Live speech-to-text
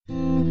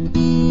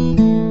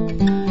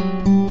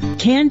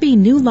Canby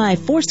New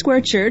Life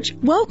Foursquare Church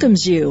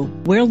welcomes you.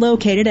 We're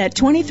located at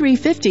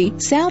 2350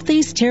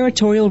 Southeast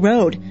Territorial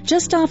Road,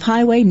 just off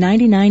Highway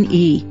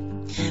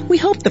 99E. We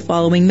hope the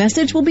following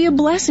message will be a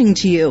blessing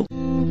to you.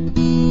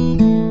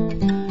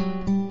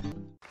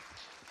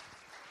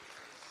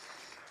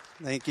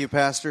 Thank you,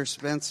 Pastor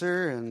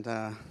Spencer, and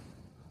I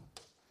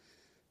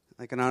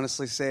can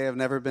honestly say I've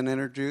never been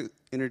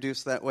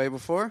introduced that way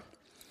before.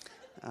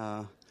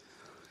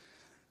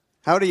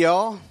 Howdy,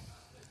 y'all.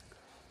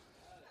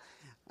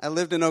 I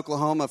lived in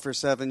Oklahoma for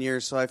 7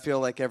 years, so I feel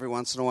like every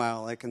once in a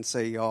while I can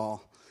say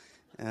y'all.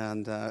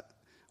 And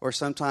or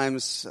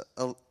sometimes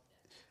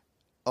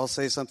I'll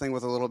say something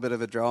with a little bit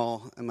of a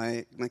drawl, and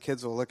my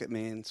kids will look at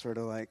me and sort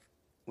of like,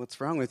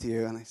 what's wrong with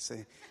you? And I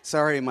say,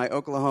 sorry, my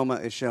Oklahoma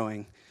is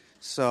showing.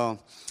 So,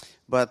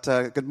 but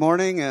good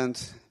morning,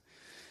 and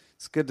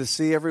it's good to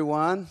see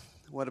everyone.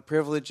 What a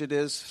privilege it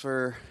is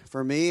for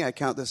me. I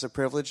count this a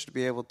privilege to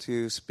be able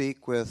to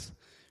speak with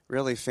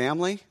really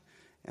family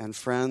and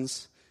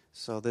friends.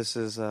 So this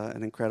is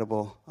an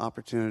incredible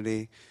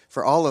opportunity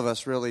for all of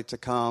us really to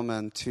come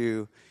and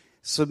to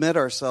submit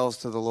ourselves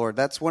to the Lord.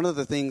 That's one of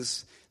the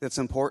things that's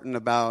important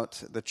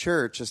about the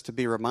church, is to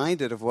be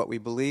reminded of what we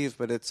believe,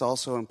 but it's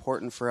also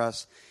important for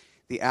us,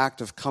 the act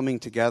of coming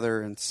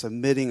together and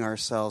submitting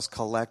ourselves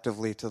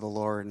collectively to the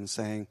Lord and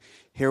saying,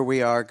 here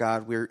we are,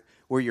 God,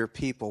 we're your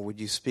people. Would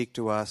you speak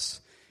to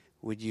us?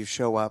 Would you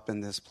show up in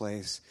this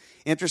place?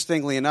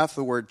 Interestingly enough,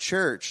 the word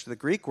church, the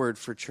Greek word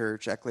for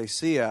church,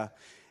 ekklesia,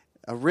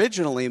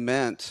 originally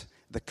meant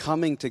the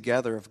coming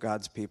together of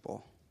God's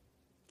people.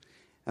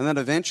 And then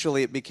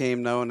eventually it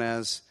became known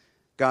as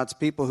God's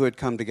people who had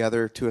come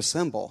together to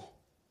assemble.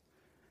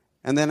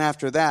 And then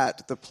after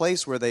that, the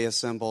place where they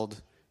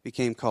assembled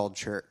became called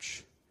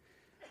church.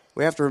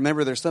 We have to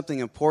remember there's something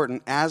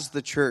important as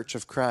the church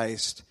of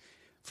Christ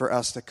for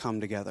us to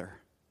come together.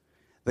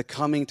 The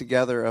coming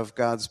together of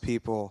God's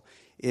people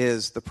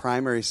is the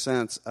primary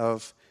sense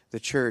of the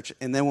church.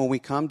 And then when we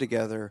come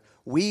together,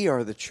 we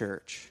are the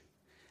church.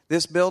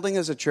 This building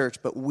is a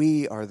church, but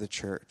we are the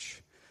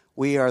church.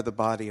 We are the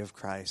body of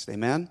Christ.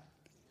 Amen?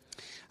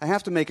 I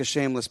have to make a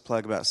shameless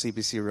plug about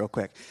CBC real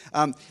quick.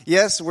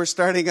 Yes, we're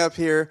starting up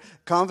here.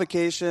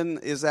 Convocation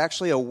is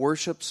actually a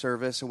worship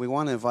service, and we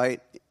want to invite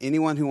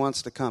anyone who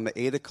wants to come at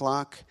 8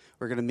 o'clock.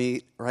 We're going to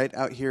meet right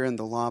out here in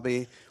the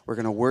lobby. We're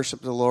going to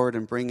worship the Lord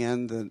and bring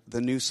in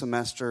the new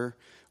semester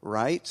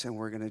right, and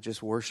we're going to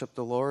just worship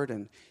the Lord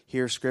and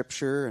hear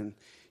Scripture and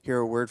hear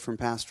a word from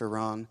Pastor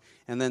Ron.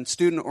 And then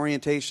student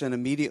orientation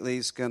immediately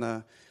is going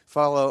to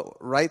follow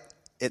right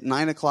at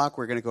 9 o'clock.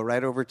 We're going to go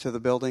right over to the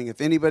building. If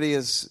anybody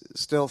is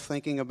still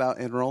thinking about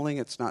enrolling,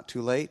 it's not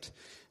too late.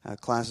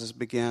 Classes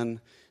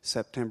begin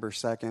September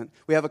 2nd.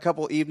 We have a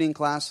couple evening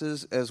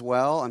classes as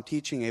well. I'm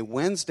teaching a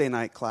Wednesday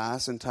night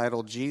class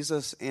entitled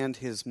Jesus and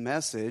His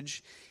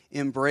Message,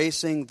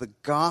 Embracing the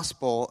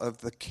Gospel of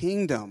the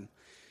Kingdom.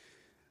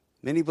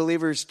 Many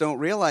believers don't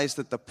realize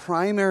that the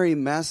primary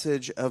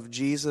message of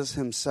Jesus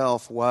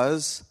himself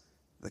was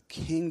the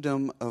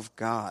kingdom of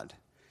God.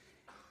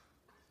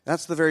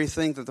 That's the very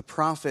thing that the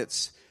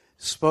prophets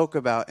spoke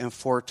about and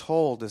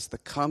foretold as the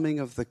coming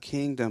of the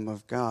kingdom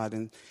of God.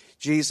 And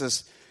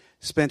Jesus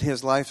spent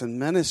his life in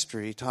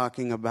ministry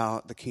talking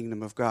about the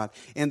kingdom of God.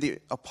 And the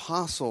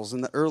apostles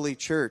in the early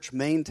church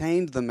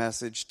maintained the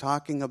message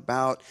talking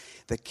about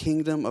the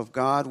kingdom of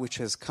God which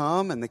has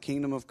come and the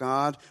kingdom of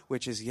God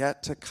which is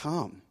yet to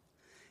come.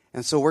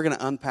 And so we're going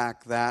to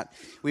unpack that.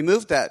 We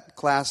moved that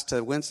class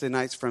to Wednesday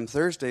nights from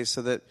Thursdays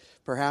so that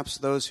perhaps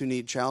those who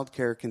need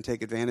childcare can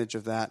take advantage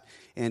of that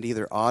and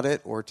either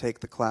audit or take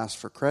the class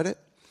for credit.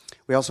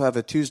 We also have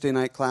a Tuesday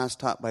night class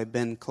taught by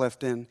Ben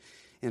Clifton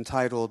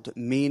entitled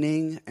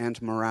Meaning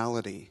and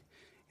Morality.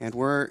 And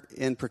we're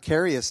in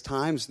precarious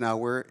times now.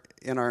 We're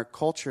in our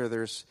culture,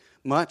 there's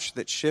much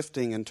that's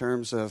shifting in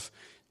terms of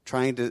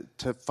trying to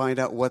find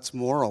out what's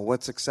moral,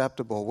 what's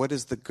acceptable, what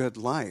is the good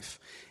life.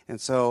 And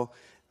so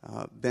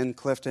Ben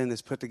Clifton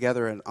has put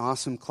together an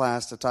awesome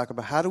class to talk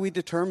about how do we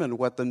determine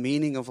what the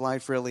meaning of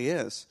life really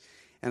is.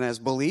 And as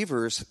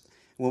believers,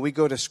 when we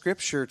go to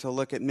Scripture to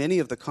look at many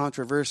of the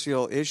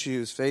controversial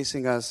issues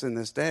facing us in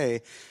this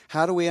day,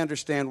 how do we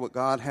understand what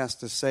God has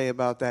to say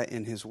about that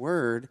in His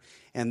Word?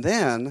 And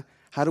then,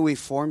 how do we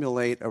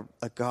formulate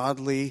a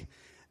godly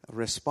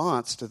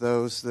response to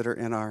those that are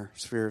in our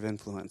sphere of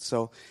influence?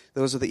 So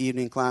those are the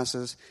evening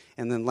classes.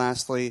 And then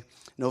lastly,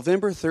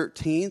 November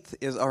 13th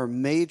is our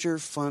major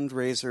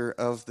fundraiser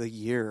of the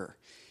year.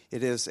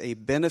 It is a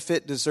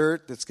benefit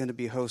dessert that's going to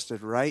be hosted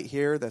right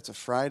here. That's a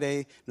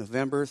Friday,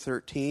 November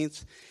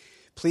 13th.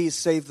 Please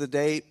save the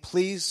date.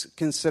 Please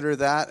consider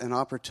that an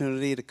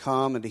opportunity to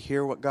come and to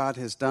hear what God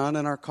has done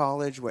in our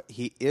college, what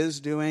He is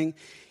doing.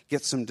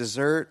 Get some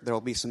dessert. There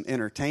will be some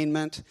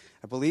entertainment.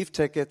 I believe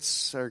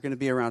tickets are going to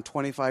be around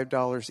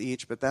 $25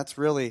 each, but that's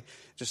really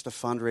just a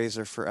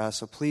fundraiser for us.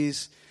 So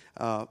please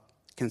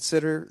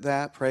consider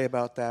that, pray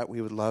about that.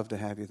 We would love to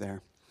have you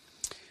there.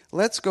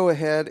 Let's go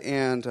ahead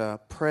and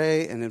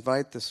pray and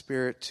invite the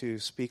Spirit to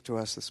speak to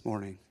us this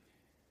morning.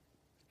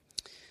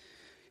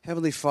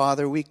 Heavenly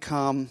Father, we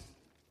come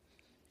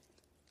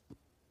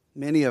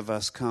Many of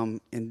us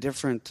come in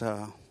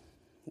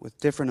with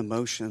different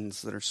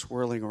emotions that are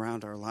swirling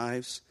around our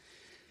lives.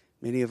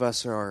 Many of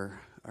us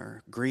are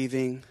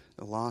grieving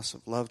the loss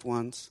of loved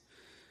ones.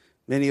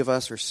 Many of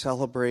us are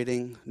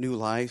celebrating new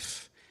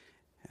life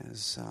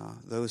as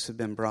those have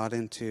been brought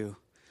into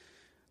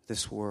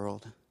this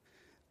world.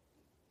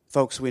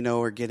 Folks we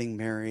know are getting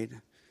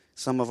married.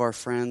 Some of our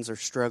friends are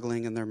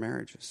struggling in their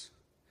marriages.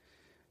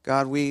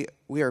 God, we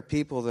are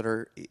people that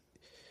are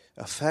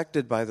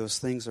affected by those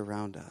things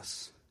around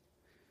us.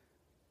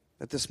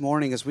 But this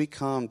morning, as we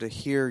come to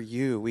hear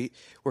you,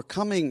 we're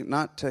coming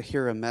not to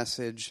hear a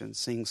message and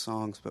sing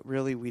songs, but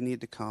really we need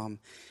to come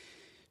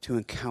to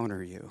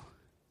encounter you.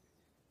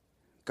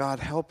 God,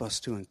 help us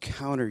to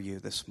encounter you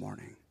this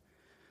morning.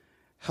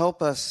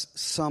 Help us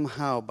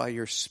somehow by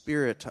your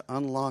Spirit to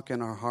unlock in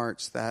our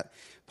hearts that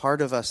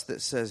part of us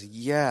that says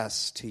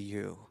yes to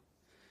you.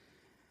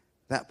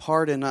 That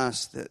part in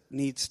us that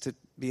needs to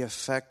be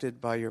affected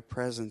by your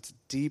presence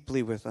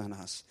deeply within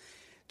us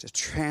to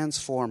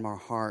transform our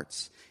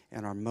hearts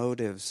and our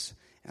motives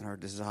and our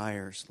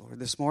desires. Lord,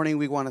 this morning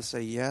we want to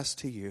say yes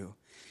to you.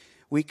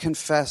 We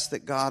confess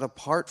that, God,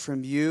 apart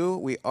from you,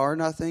 we are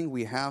nothing,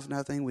 we have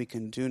nothing, we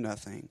can do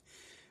nothing.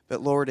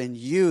 But Lord, in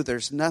you,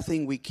 there's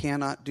nothing we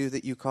cannot do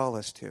that you call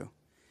us to.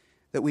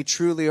 That we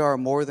truly are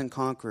more than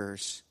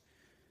conquerors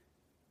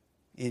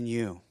in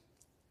you.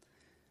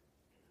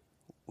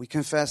 We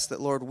confess that,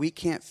 Lord, we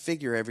can't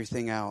figure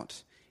everything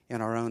out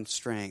in our own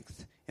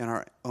strength, in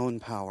our own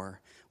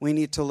power. We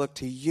need to look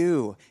to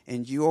you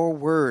and your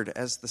word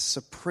as the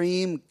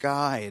supreme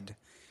guide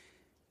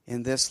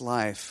in this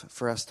life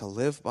for us to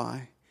live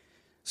by.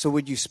 So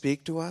would you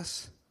speak to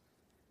us?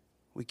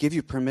 We give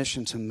you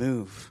permission to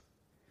move.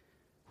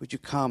 Would you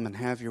come and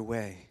have your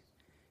way?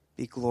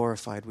 Be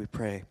glorified, we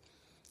pray.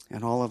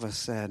 And all of us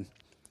said,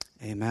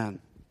 amen.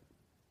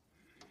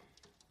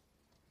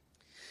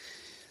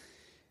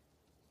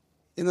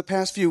 In the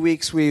past few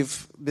weeks,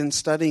 we've been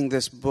studying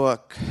this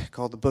book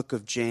called the Book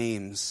of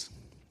James.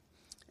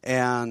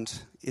 And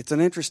it's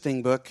an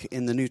interesting book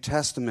in the New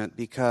Testament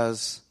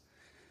because,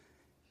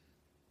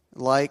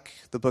 like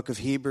the book of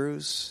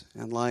Hebrews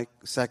and like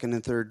 2nd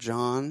and 3rd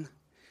John,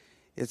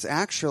 it's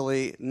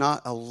actually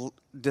not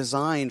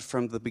designed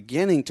from the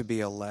beginning to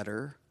be a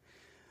letter,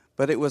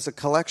 but it was a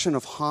collection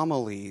of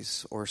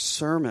homilies or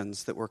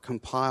sermons that were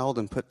compiled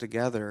and put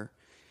together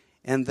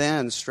and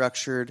then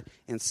structured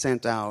and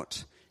sent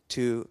out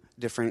to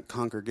different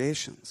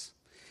congregations.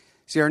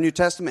 See, our New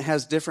Testament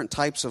has different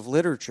types of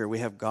literature. We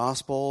have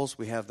Gospels,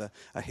 we have a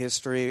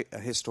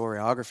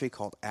historiography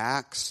called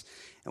Acts,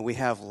 and we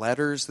have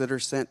letters that are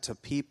sent to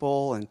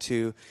people and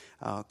to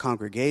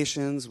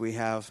congregations. We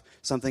have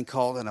something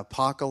called an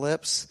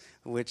Apocalypse,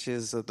 which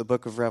is the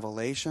book of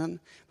Revelation.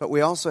 But we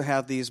also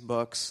have these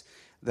books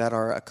that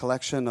are a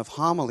collection of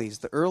homilies,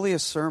 the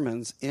earliest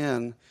sermons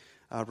in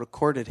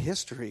recorded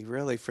history,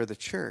 really, for the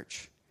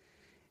church.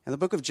 And the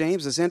book of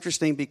James is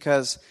interesting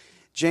because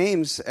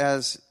James,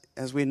 as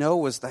we know,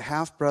 was the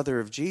half-brother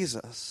of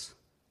Jesus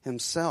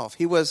himself.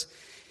 He was,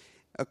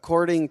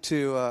 according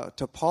to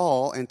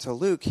Paul and to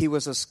Luke, he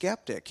was a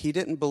skeptic. He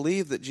didn't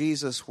believe that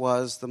Jesus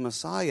was the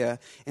Messiah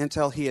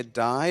until he had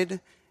died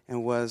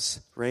and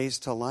was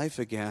raised to life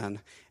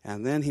again.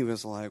 And then he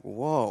was like,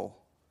 whoa,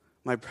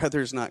 my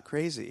brother's not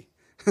crazy.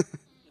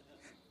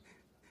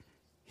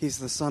 He's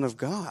the Son of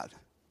God.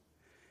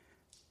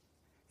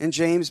 And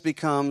James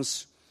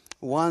becomes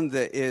one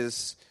that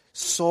is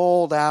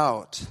sold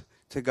out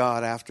to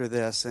God after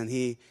this, and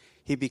he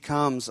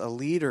becomes a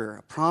leader,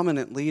 a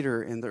prominent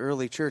leader in the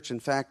early church. In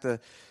fact, the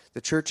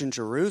church in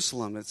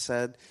Jerusalem, it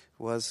said,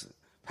 was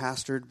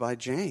pastored by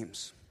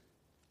James.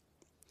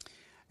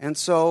 And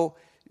so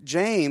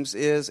James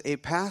is a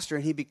pastor,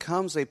 and he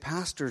becomes a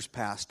pastor's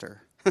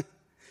pastor,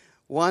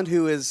 one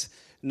who is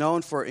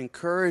known for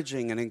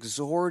encouraging and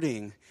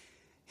exhorting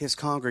his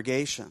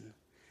congregation.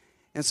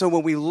 And so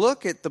when we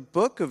look at the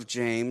book of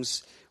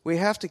James, we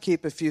have to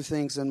keep a few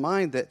things in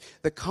mind, that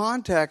the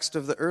context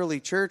of the early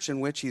church in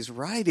which he's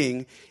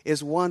writing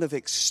is one of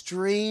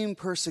extreme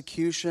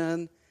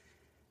persecution,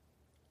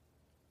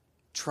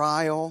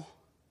 trial,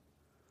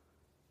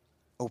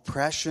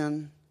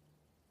 oppression.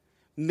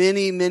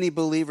 Many, many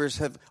believers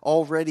have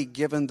already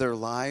given their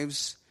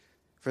lives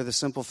for the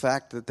simple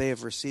fact that they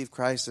have received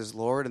Christ as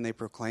Lord and they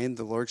proclaim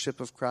the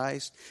lordship of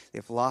Christ.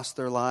 They've lost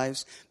their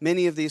lives.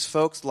 Many of these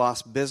folks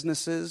lost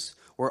businesses,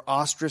 were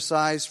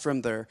ostracized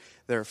from their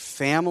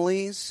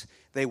families.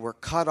 They were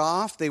cut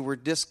off. They were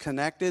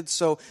disconnected.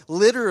 So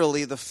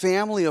literally, the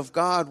family of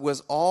God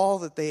was all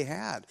that they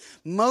had.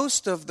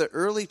 Most of the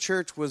early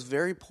church was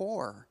very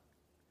poor,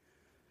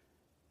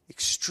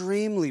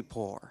 extremely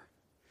poor.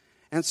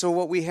 And so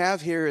what we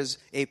have here is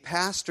a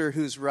pastor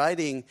who's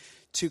writing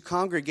to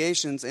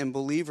congregations and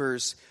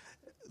believers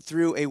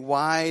through a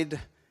wide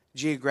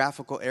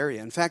geographical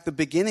area. In fact, the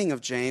beginning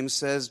of James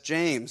says,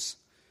 James,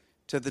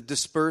 to the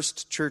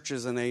dispersed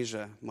churches in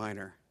Asia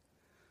Minor.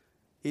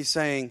 He's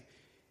saying,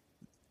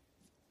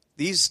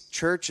 these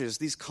churches,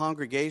 these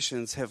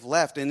congregations have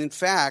left. And in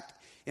fact,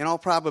 in all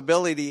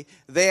probability,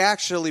 they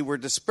actually were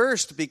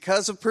dispersed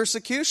because of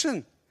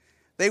persecution.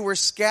 They were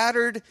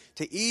scattered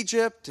to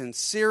Egypt and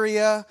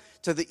Syria,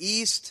 to the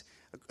east,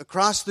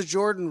 across the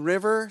Jordan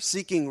River,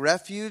 seeking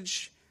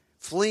refuge,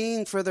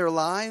 fleeing for their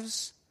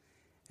lives.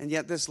 And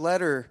yet this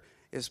letter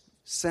is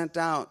sent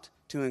out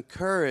to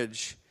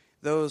encourage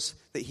those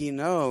that he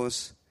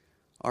knows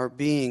are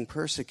being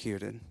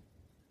persecuted.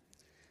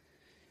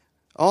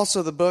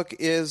 Also, the book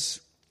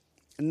is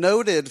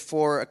noted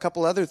for a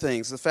couple other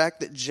things. The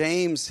fact that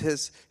James,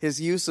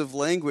 his use of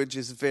language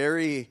is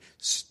very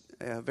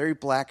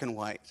black and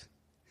white.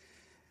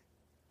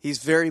 He's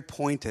very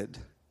pointed.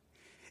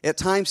 At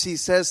times he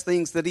says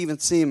things that even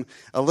seem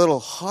a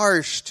little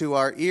harsh to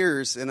our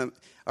ears in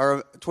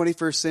our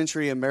 21st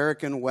century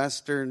American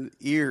Western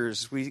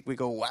ears. We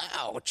go,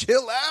 wow,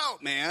 chill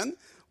out, man.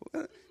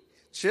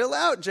 Chill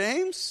out,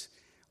 James.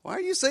 Why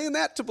are you saying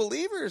that to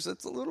believers?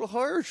 It's a little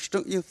harsh,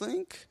 don't you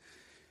think?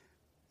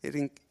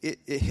 It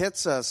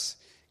hits us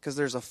because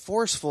there's a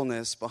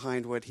forcefulness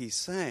behind what he's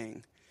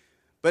saying.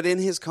 But in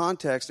his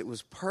context, it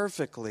was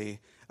perfectly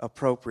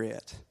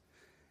appropriate.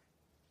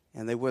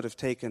 And they would have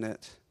taken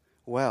it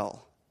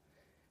well.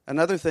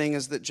 Another thing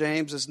is that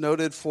James is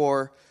noted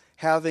for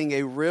having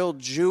a real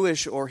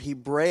Jewish or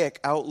Hebraic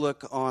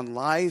outlook on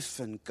life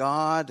and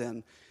God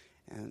and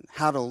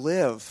how to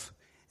live.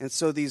 And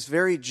so these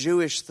very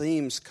Jewish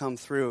themes come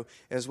through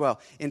as well.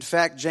 In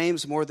fact,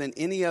 James, more than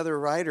any other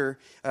writer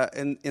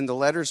in the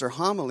letters or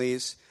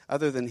homilies,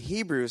 other than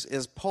Hebrews,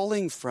 is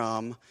pulling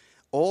from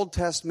Old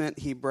Testament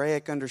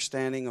Hebraic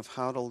understanding of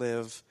how to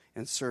live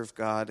and serve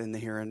God in the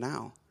here and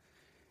now.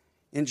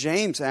 And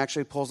James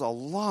actually pulls a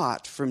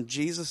lot from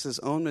Jesus'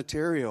 own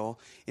material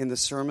in the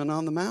Sermon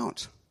on the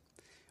Mount.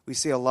 We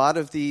see a lot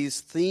of these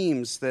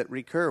themes that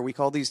recur. We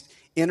call these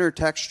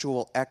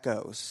intertextual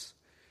echoes.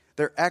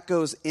 They're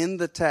echoes in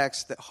the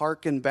text that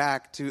harken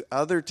back to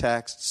other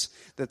texts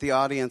that the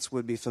audience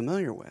would be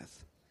familiar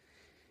with.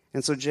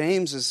 And so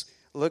James is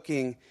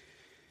looking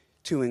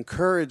to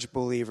encourage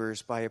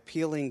believers by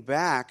appealing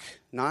back,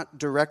 not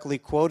directly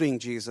quoting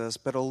Jesus,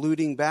 but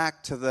alluding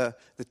back to the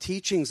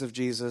teachings of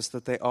Jesus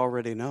that they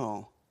already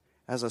know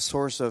as a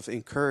source of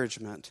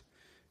encouragement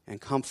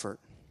and comfort.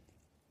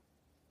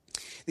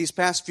 These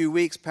past few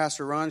weeks,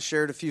 Pastor Ron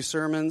shared a few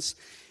sermons.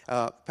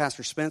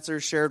 Pastor Spencer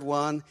shared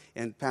one,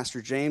 and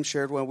Pastor James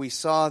shared one. We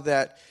saw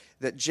that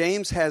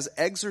James has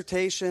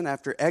exhortation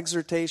after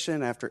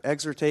exhortation after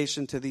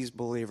exhortation to these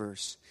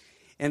believers.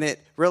 And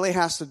it really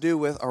has to do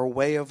with our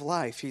way of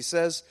life. He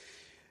says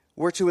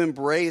we're to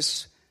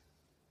embrace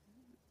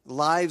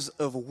lives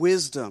of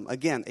wisdom.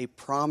 Again, a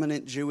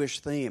prominent Jewish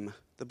theme.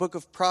 The book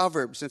of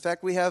Proverbs. In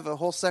fact, we have a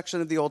whole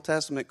section of the Old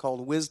Testament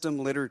called wisdom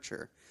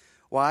literature.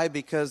 Why?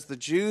 Because the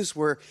Jews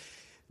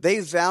they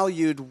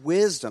valued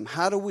wisdom.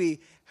 How do we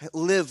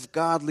live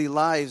godly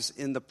lives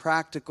in the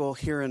practical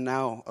here and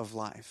now of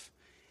life?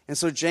 And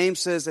so James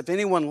says if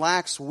anyone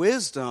lacks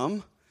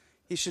wisdom,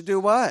 he should do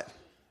what?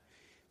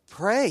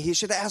 Pray. He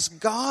should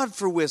ask God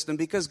for wisdom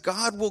because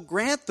God will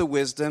grant the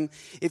wisdom.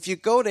 If you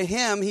go to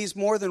him, he's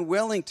more than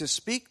willing to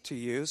speak to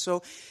you.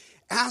 So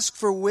ask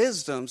for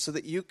wisdom so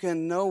that you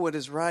can know what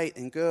is right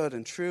and good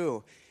and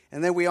true.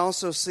 And then we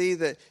also see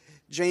that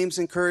James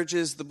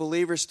encourages the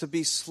believers to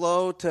be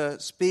slow to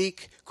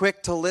speak,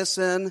 quick to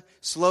listen,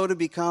 slow to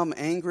become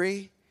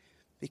angry,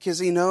 because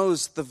he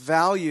knows the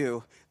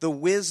value, the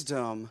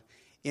wisdom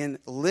in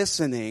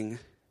listening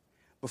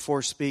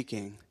before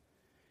speaking.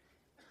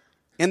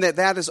 And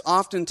that is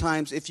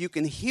oftentimes, if you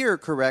can hear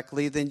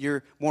correctly, then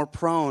you're more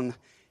prone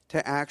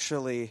to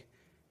actually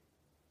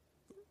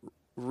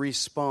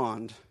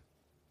respond,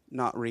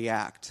 not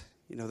react.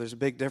 You know, there's a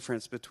big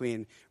difference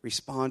between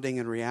responding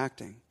and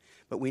reacting.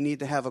 But we need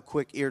to have a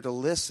quick ear to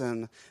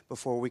listen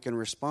before we can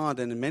respond.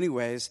 And in many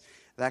ways,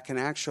 that can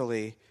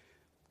actually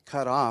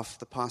cut off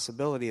the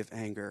possibility of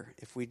anger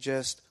if we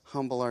just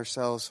humble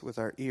ourselves with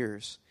our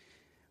ears.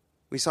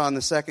 We saw in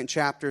the second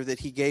chapter that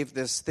he gave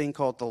this thing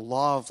called the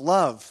law of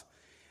love.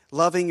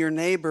 Loving your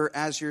neighbor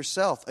as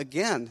yourself.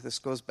 Again, this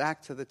goes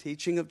back to the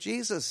teaching of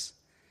Jesus.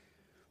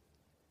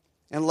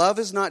 And love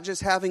is not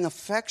just having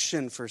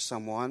affection for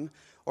someone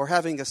or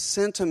having a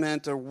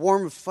sentiment or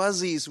warm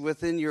fuzzies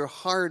within your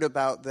heart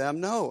about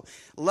them. No,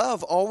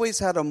 love always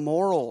had a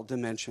moral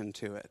dimension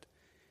to it.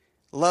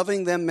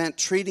 Loving them meant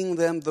treating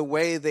them the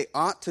way they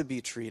ought to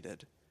be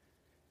treated.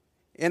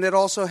 And it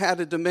also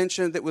had a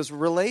dimension that was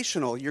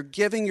relational. You're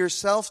giving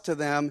yourself to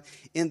them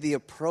in the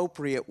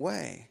appropriate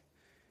way.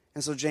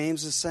 And so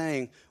James is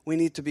saying we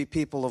need to be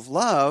people of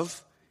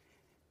love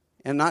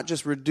and not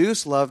just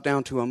reduce love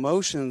down to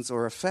emotions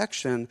or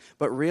affection,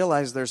 but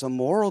realize there's a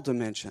moral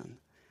dimension.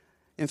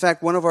 In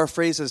fact, one of our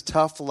phrases,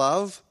 tough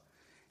love,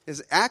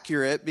 is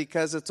accurate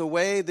because it's a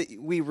way that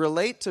we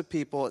relate to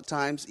people at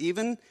times,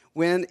 even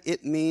when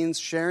it means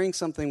sharing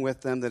something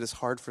with them that is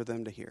hard for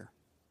them to hear.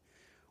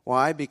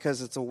 Why?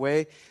 Because it's a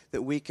way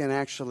that we can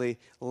actually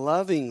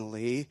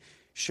lovingly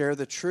share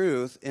the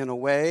truth in a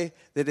way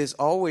that is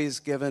always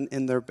given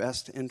in their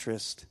best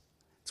interest.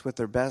 It's with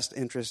their best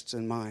interests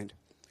in mind.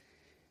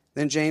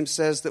 Then James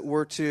says that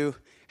we're to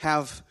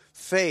have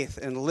faith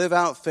and live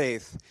out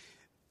faith.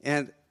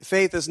 And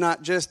faith is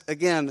not just,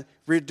 again,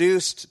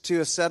 reduced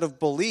to a set of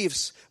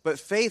beliefs, but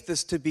faith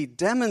is to be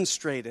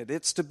demonstrated.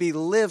 It's to be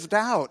lived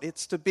out.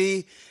 It's to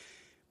be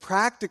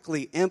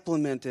practically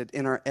implemented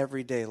in our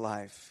everyday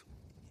life.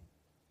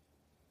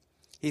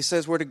 He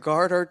says we're to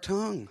guard our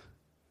tongue.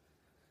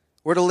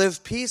 We're to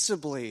live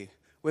peaceably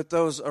with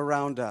those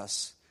around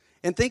us.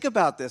 And think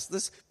about this.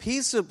 This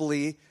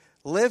peaceably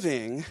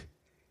living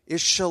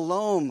is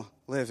shalom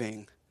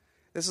living.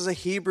 This is a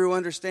Hebrew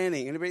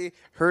understanding. Anybody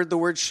heard the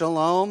word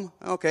shalom?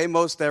 Okay,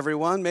 most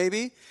everyone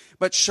maybe.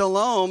 But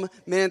shalom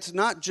meant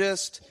not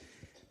just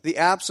the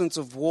absence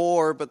of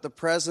war, but the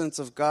presence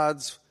of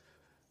God's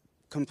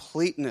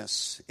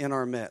completeness in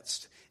our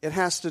midst. It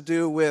has to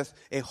do with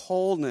a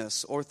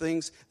wholeness or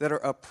things that are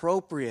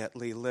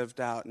appropriately lived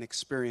out and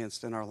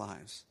experienced in our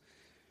lives.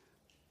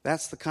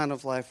 That's the kind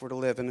of life we're to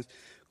live. And of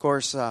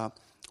course,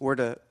 we're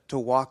to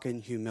walk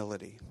in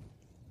humility.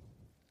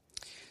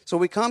 So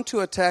we come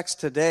to a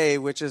text today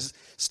which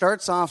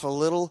starts off a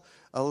little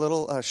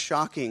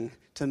shocking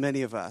to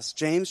many of us.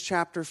 James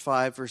chapter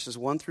 5, verses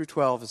 1 through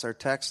 12 is our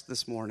text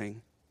this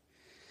morning.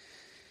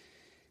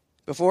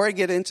 Before I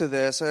get into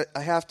this,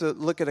 I have to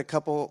look at a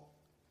couple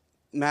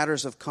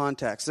matters of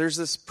context. There's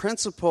this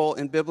principle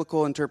in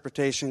biblical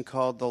interpretation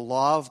called the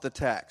law of the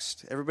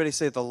text. Everybody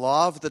say the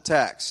law of the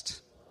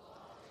text.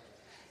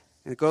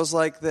 And it goes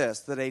like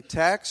this, that a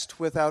text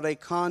without a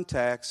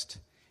context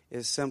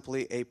is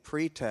simply a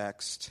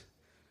pretext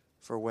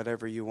for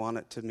whatever you want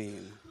it to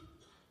mean.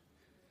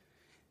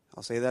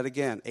 I'll say that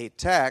again. A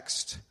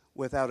text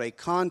without a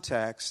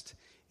context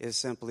is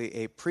simply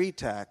a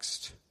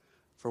pretext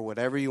for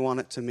whatever you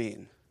want it to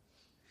mean.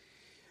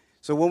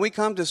 So when we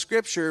come to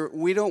Scripture,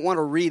 we don't want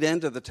to read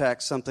into the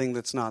text something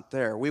that's not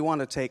there. We want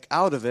to take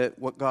out of it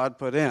what God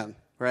put in,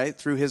 right,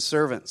 through His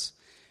servants.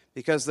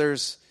 Because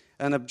there's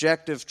an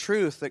objective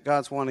truth that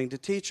God's wanting to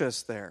teach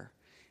us there.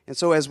 And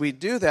so as we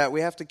do that,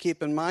 we have to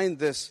keep in mind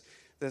this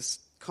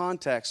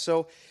context.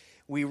 So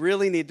we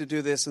really need to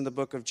do this in the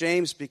book of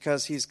James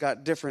because he's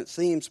got different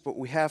themes, but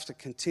we have to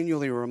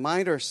continually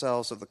remind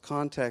ourselves of the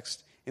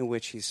context in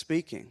which he's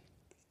speaking.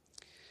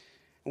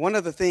 One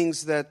of the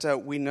things that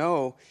we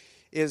know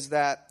is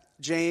that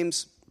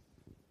James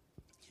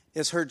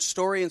has heard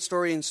story and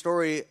story and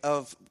story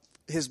of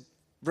his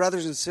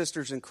brothers and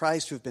sisters in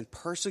Christ who've been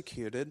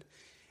persecuted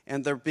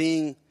and they're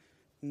being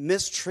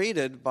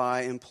mistreated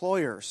by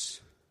employers.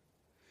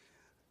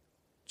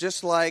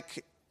 Just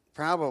like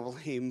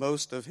probably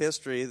most of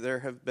history, there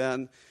have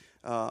been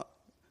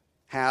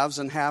haves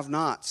and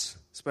have-nots,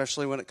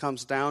 especially when it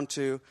comes down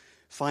to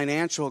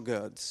financial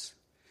goods.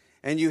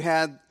 And you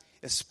had,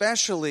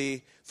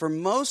 especially for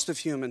most of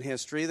human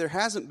history, there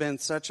hasn't been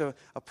such a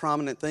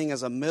prominent thing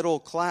as a middle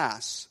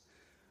class.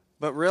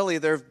 But really,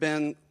 there have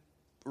been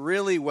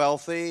really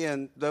wealthy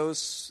and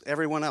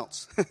everyone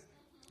else,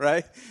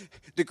 right?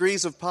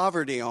 Degrees of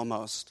poverty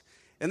almost.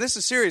 And this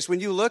is serious. When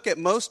you look at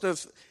most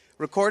of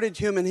recorded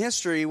human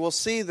history, we'll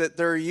see that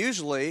they're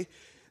usually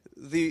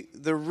the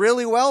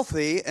really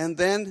wealthy and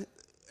then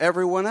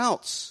everyone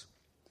else.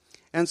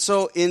 And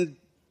so in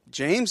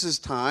James's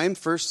time,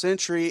 first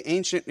century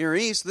ancient Near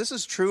East, this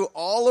is true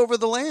all over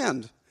the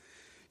land.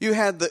 You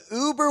had the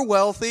uber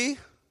wealthy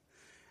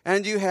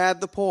and you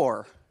had the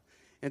poor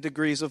in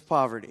degrees of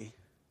poverty.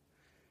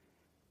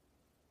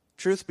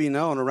 Truth be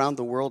known, around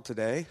the world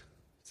today,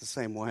 it's the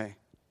same way.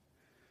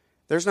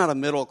 There's not a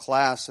middle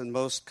class in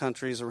most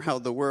countries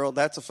around the world.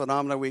 That's a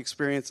phenomenon we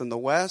experience in the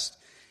West.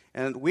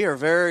 And we are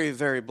very,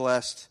 very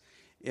blessed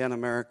in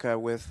America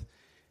with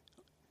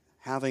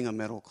having a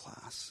middle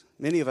class.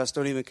 Many of us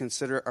don't even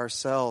consider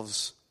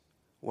ourselves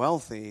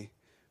wealthy,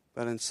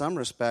 but in some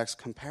respects,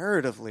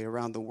 comparatively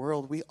around the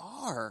world, we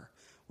are.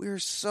 We are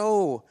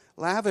so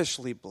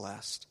lavishly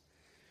blessed.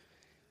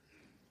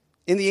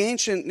 In the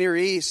ancient Near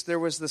East, there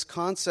was this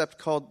concept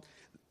called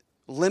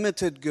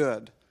limited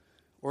good.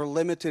 Or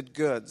limited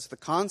goods, the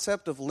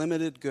concept of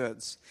limited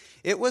goods.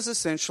 It was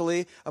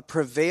essentially a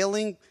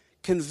prevailing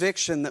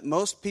conviction that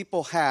most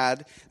people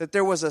had that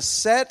there was a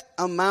set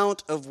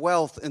amount of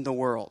wealth in the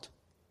world.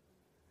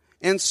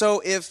 And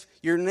so if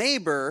your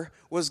neighbor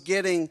was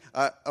getting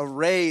a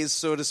raise,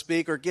 so to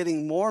speak, or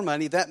getting more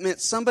money, that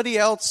meant somebody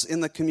else in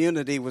the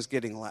community was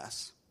getting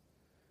less.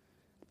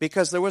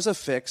 Because there was a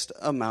fixed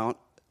amount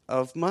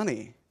of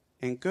money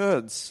and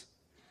goods.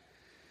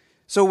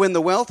 So when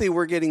the wealthy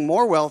were getting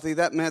more wealthy,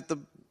 that meant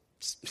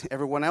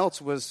everyone else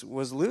was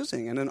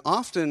losing. And then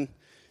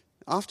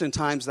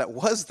oftentimes that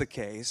was the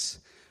case,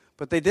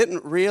 but they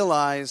didn't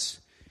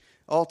realize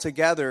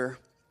altogether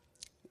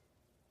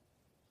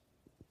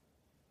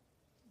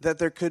that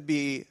there could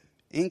be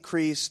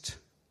increased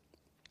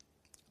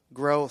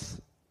growth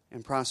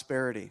and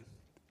prosperity.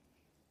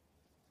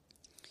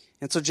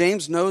 And so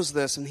James knows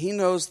this, and he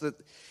knows that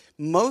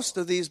most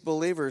of these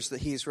believers that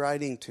he's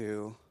writing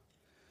to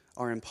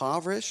are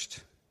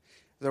impoverished,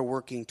 they're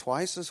working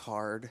twice as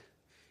hard,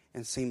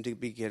 and seem to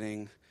be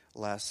getting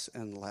less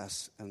and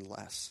less and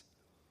less.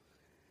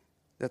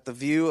 That the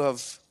view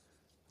of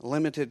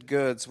limited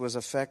goods was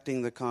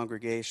affecting the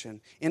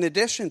congregation. In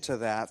addition to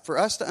that, for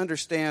us to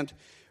understand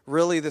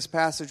really this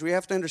passage, we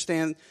have to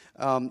understand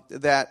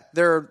that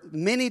there are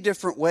many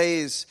different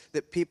ways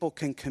that people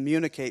can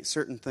communicate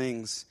certain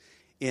things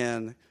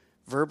in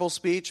verbal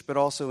speech, but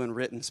also in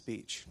written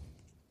speech.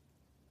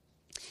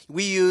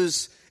 We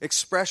use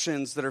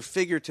expressions that are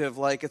figurative,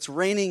 like it's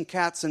raining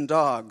cats and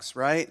dogs,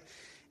 right?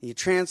 You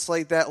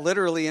translate that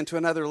literally into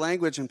another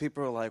language, and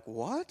people are like,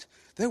 what?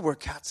 There were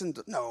cats and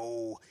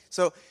no.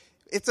 So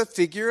it's a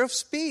figure of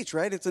speech,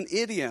 right? It's an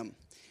idiom.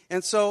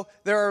 And so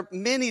there are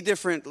many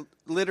different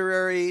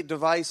literary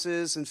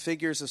devices and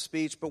figures of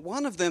speech, but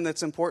one of them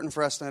that's important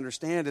for us to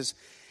understand is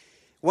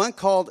one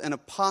called an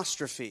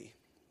apostrophe.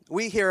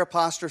 We hear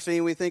apostrophe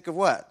and we think of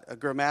what? A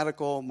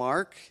grammatical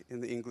mark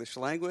in the English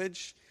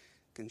language.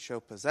 It can show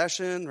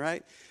possession,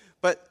 right?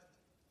 But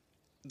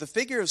the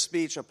figure of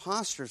speech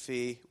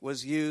apostrophe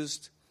was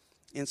used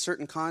in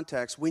certain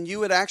contexts when you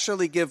would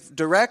actually give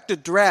direct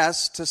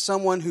address to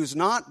someone who's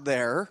not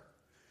there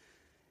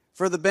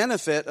for the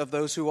benefit of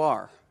those who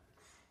are.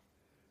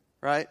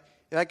 Right?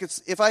 Like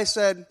if I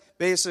said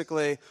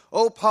basically,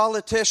 oh,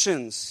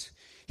 politicians,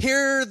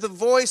 hear the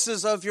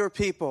voices of your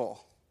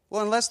people.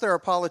 Well, unless there are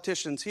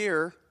politicians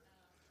here,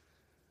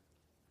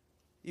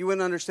 you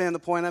wouldn't understand the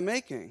point I'm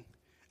making.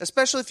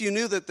 Especially if you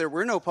knew that there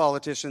were no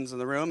politicians in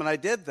the room, and I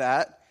did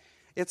that.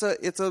 It's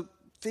a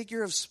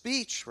figure of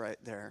speech right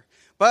there.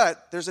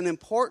 But there's an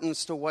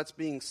importance to what's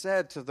being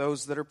said to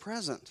those that are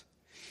present.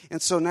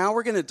 And so now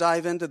we're going to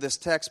dive into this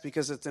text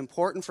because it's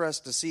important for us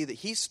to see that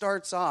he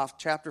starts off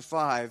chapter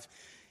 5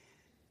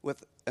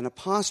 with an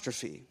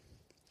apostrophe.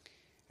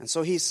 And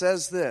so he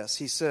says this.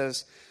 He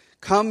says,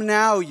 "Come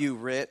now, you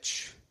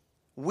rich,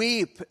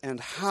 weep and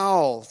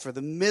howl for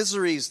the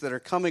miseries that are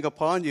coming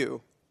upon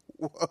you."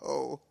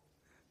 Whoa.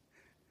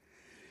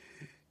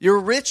 "Your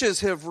riches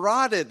have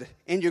rotted,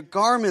 and your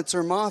garments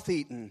are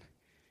moth-eaten.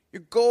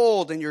 Your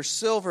gold and your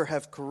silver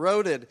have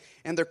corroded,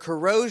 and their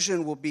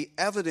corrosion will be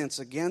evidence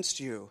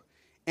against you,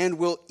 and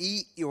will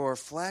eat your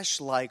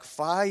flesh like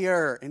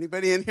fire."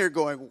 Anybody in here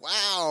going,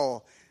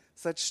 wow,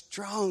 such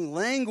strong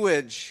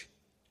language.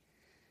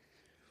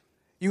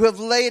 "You have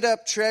laid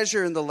up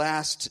treasure in the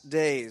last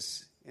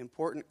days."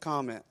 Important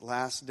comment,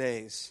 last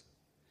days.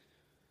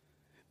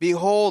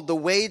 "Behold, the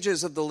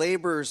wages of the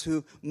laborers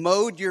who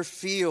mowed your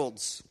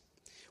fields,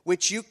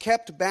 which you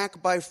kept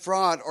back by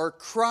fraud, are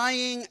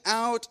crying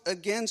out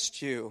against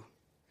you.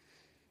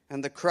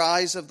 And the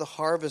cries of the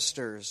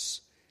harvesters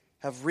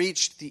have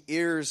reached the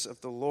ears of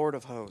the Lord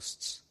of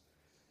hosts.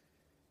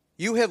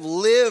 You have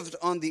lived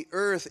on the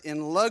earth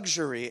in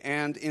luxury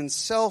and in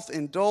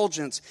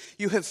self-indulgence.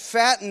 You have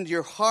fattened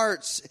your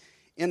hearts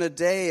in a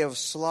day of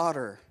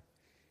slaughter.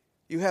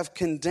 You have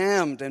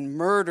condemned and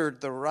murdered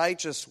the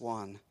righteous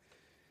one.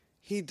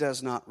 He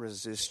does not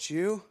resist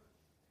you."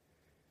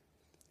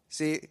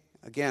 See,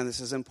 again, this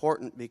is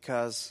important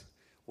because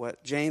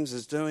what James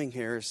is doing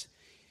here is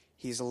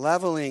he's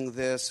leveling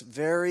this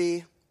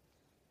very,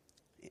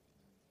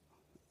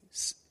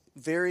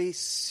 very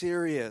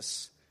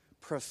serious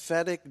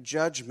prophetic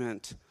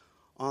judgment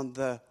on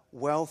the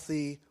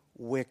wealthy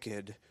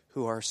wicked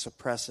who are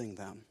suppressing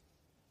them.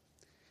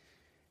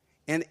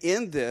 And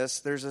in this,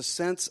 there's a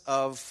sense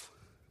of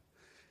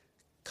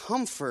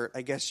comfort,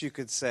 I guess you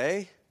could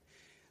say,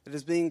 that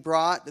is being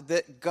brought,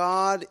 that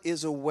God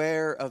is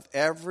aware of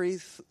every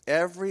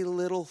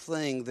little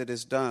thing that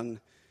is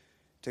done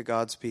to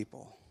God's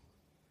people.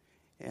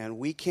 And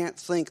we can't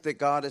think that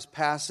God is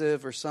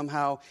passive or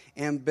somehow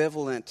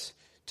ambivalent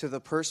to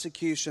the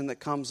persecution that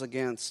comes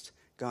against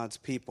God's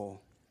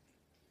people.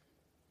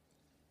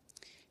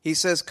 He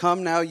says,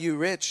 "Come now, you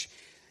rich."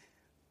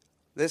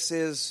 This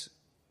is,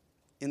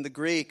 in the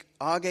Greek,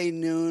 age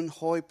nun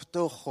hoi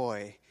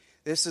ptochoi.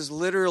 This is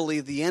literally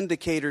the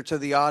indicator to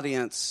the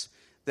audience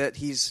that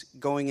he's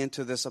going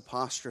into this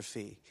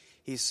apostrophe.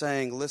 He's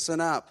saying, listen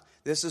up.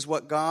 This is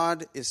what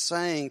God is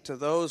saying to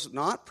those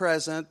not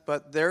present,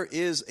 but there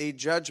is a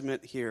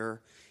judgment here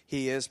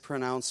he is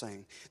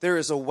pronouncing. There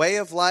is a way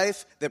of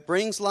life that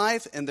brings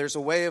life, and there's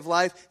a way of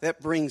life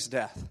that brings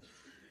death.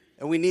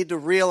 And we need to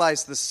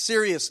realize the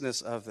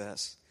seriousness of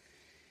this.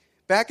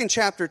 Back in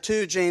chapter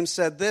 2, James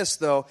said this,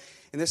 though,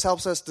 and this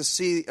helps us to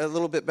see a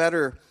little bit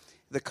better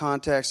the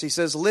context. He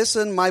says,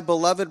 "Listen, my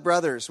beloved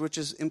brothers," which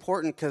is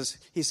important because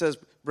he says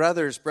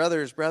brothers,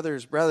 brothers,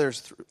 brothers,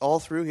 brothers, all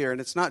through here. And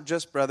it's not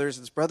just brothers,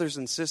 it's brothers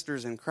and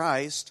sisters in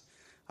Christ.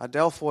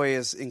 Adelphoi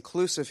is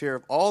inclusive here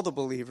of all the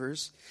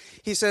believers.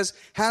 He says,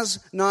 "Has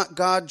not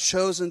God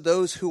chosen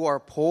those who are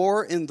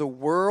poor in the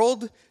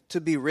world to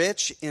be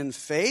rich in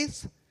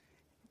faith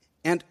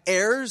and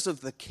heirs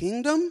of the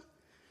kingdom,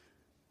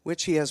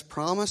 which he has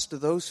promised to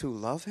those who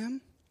love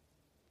him?"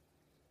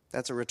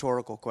 That's a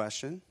rhetorical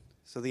question.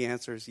 So the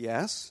answer is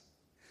yes.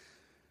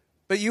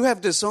 "But you have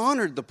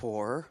dishonored the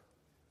poor.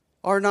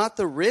 Are not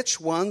the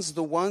rich ones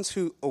the ones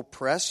who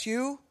oppress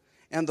you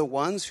and the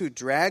ones who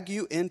drag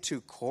you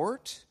into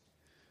court?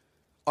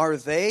 Are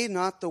they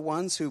not the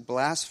ones who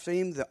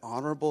blaspheme the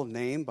honorable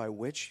name by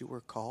which you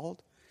were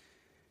called?"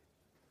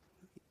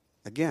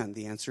 Again,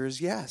 the answer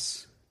is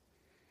yes.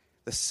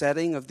 the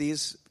setting of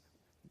these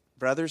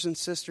brothers and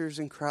sisters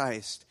in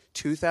Christ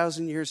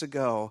 2,000 years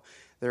ago,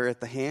 they're at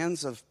the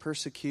hands of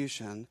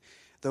persecution.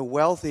 The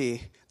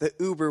wealthy, the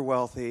uber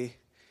wealthy,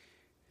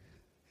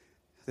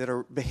 that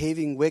are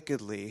behaving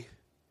wickedly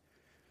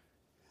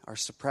are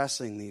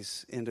suppressing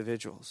these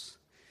individuals.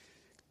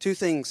 Two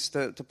things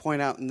to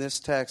point out in this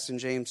text in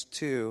James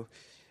 2,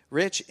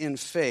 rich in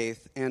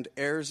faith and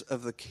heirs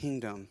of the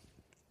kingdom.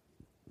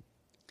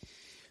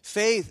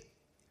 Faith,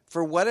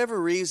 for whatever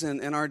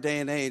reason in our day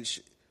and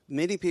age,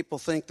 many people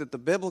think that the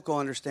biblical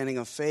understanding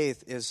of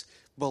faith is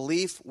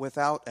belief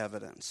without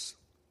evidence,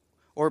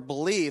 or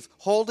belief,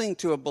 holding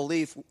to a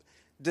belief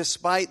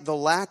despite the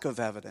lack of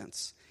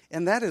evidence.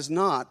 And that is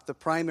not the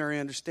primary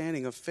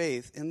understanding of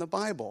faith in the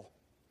Bible.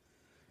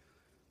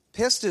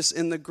 Pistis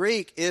in the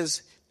Greek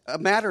is a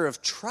matter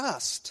of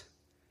trust.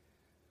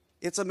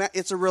 It's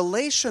a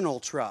relational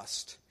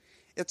trust.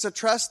 It's a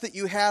trust that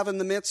you have in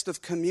the midst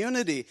of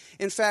community.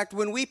 In fact,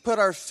 when we put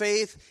our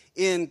faith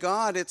in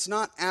God, it's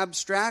not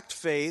abstract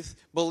faith,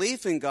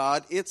 belief in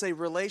God. It's a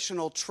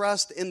relational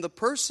trust in the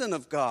person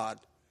of God.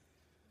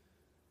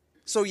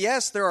 So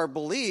yes, there are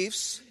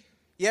beliefs.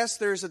 Yes,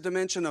 there's a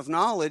dimension of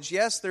knowledge.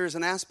 Yes, there's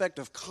an aspect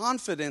of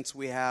confidence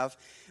we have.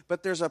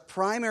 But there's a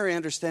primary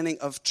understanding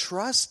of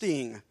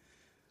trusting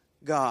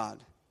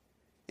God.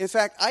 In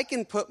fact, I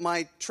can put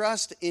my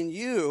trust in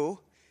you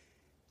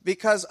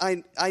because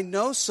I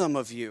know some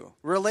of you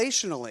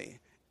relationally.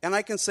 And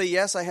I can say,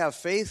 yes, I have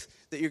faith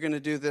that you're going to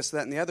do this,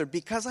 that, and the other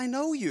because I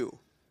know you.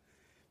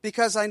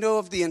 Because I know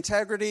of the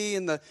integrity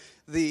and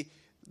the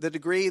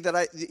degree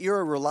that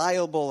you're a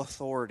reliable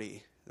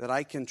authority that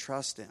I can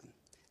trust in.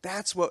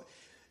 That's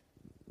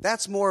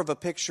more of a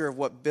picture of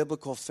what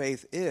biblical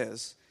faith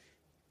is.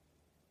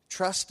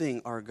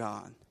 Trusting our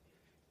God.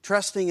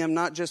 Trusting Him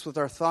not just with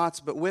our thoughts,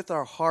 but with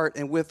our heart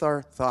and with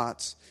our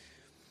thoughts.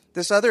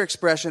 This other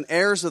expression,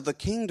 heirs of the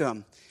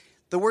kingdom.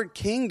 The word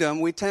kingdom,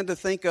 we tend to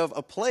think of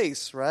a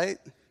place, right?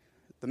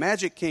 The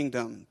Magic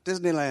Kingdom,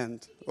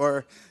 Disneyland,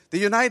 or the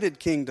United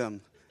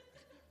Kingdom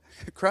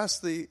across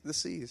the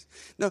seas.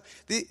 No,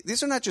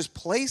 these are not just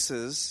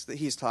places that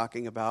he's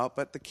talking about,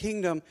 but the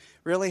kingdom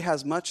really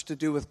has much to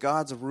do with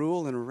God's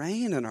rule and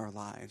reign in our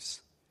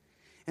lives.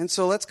 And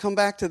so let's come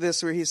back to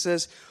this where he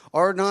says,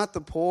 are not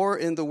the poor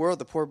in the world,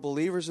 the poor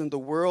believers in the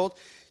world,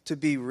 to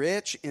be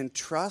rich in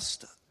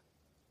trust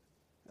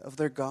of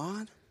their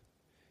God?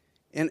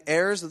 And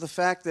heirs of the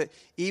fact that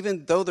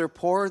even though they're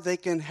poor, they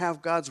can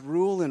have God's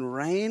rule and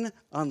reign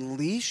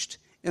unleashed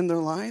in their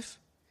life?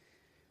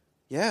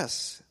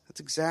 Yes, that's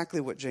exactly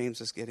what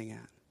James is getting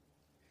at.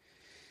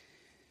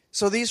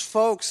 So these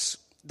folks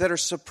that are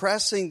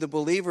suppressing the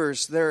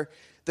believers, they're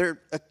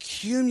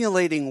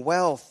accumulating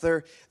wealth.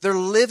 They're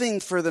living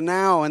for the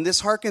now. And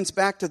this harkens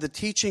back to the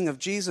teaching of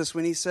Jesus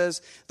when he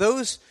says,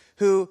 those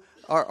who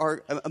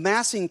are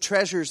amassing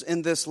treasures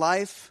in this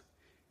life,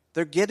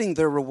 they're getting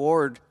their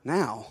reward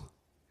now.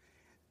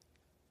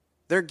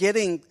 They're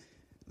getting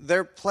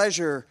their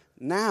pleasure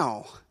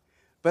now.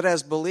 But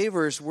as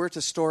believers, we're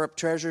to store up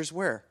treasures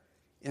where?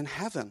 In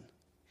heaven.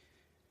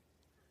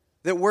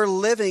 That we're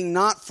living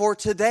not for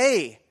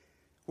today.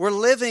 We're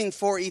living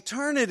for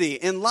eternity,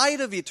 in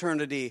light of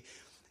eternity.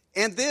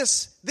 And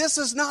this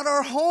is not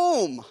our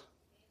home.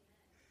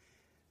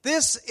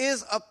 This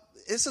is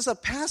a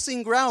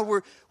passing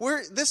ground.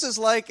 This is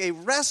like a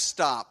rest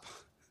stop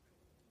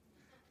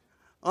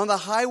on the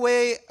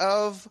highway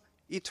of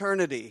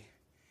eternity.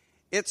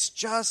 It's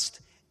just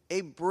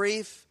a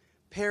brief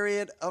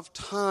period of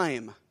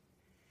time.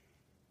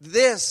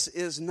 This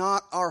is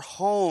not our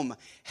home.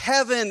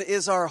 Heaven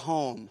is our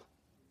home.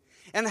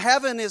 And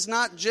heaven is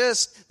not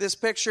just this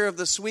picture of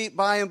the sweet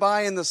by and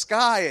by in the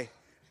sky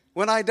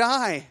when I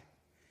die.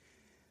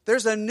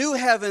 There's a new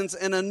heavens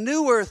and a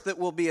new earth that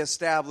will be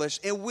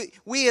established. And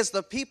we as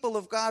the people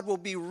of God will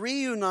be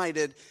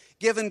reunited,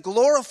 given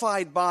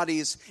glorified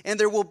bodies. And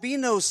there will be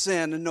no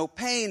sin and no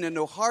pain and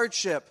no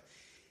hardship.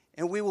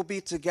 And we will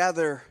be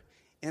together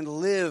and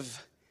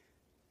live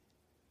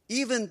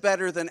even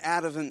better than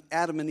Adam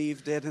and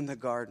Eve did in the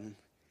garden.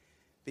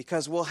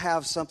 Because we'll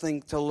have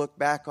something to look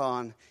back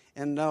on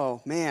and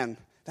know, man,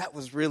 that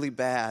was really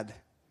bad.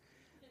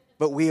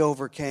 But we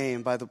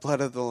overcame by the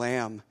blood of the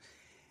Lamb.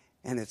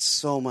 And it's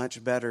so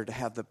much better to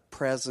have the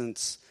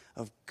presence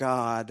of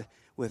God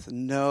with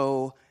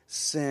no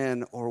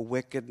sin or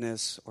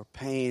wickedness or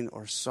pain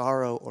or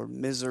sorrow or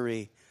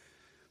misery.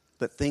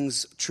 But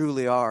things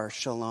truly are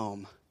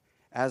shalom,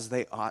 as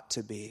they ought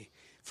to be.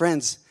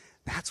 Friends,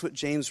 that's what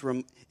James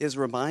is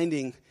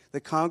reminding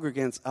the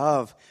congregants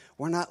of.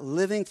 We're not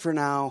living for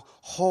now.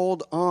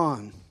 Hold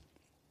on.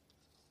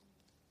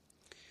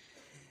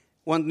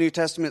 One New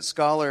Testament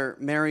scholar,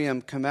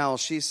 Miriam Kamel,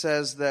 she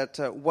says that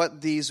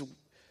what these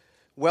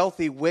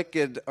wealthy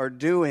wicked are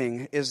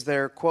doing is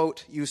they're,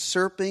 quote,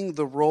 usurping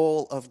the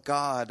role of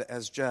God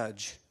as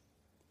judge.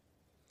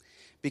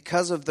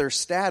 Because of their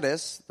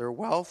status, their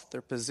wealth,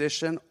 their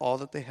position, all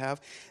that they have,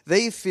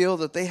 they feel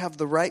that they have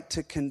the right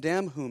to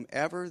condemn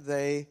whomever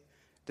they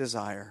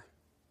desire.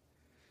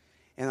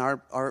 And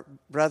our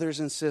brothers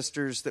and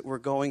sisters that were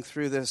going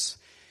through this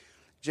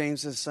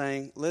James is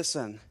saying,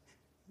 listen,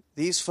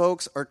 these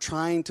folks are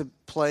trying to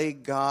play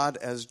God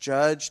as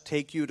judge,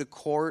 take you to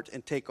court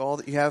and take all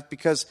that you have.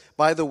 Because,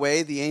 by the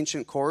way, the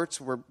ancient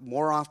courts were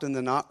more often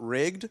than not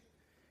rigged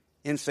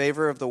in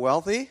favor of the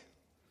wealthy.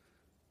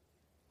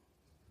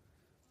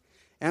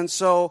 And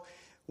so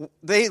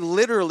they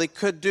literally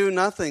could do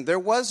nothing. There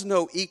was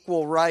no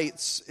equal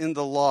rights in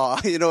the law.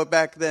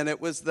 Back then it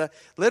was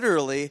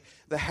literally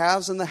the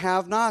haves and the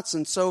have-nots.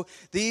 And so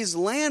these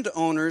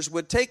landowners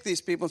would take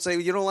these people and say,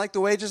 you don't like the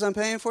wages I'm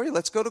paying for you?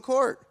 Let's go to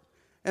court.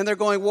 And they're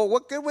going, well,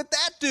 what good would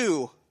that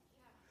do?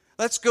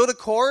 Let's go to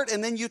court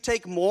and then you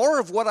take more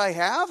of what I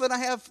have and I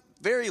have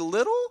very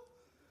little?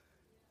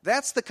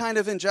 That's the kind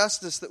of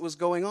injustice that was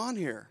going on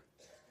here.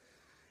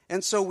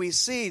 And so we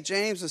see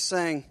James is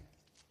saying,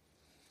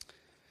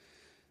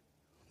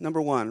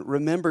 number one,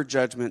 remember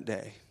Judgment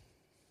Day.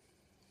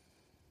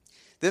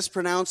 This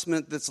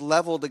pronouncement that's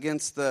leveled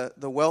against the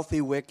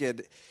wealthy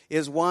wicked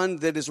is one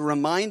that is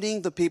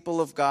reminding the people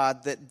of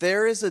God that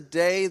there is a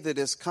day that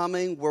is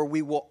coming where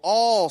we will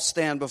all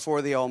stand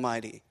before the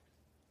Almighty.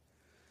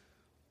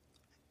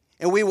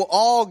 And we will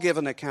all give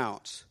an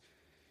account.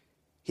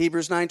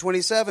 Hebrews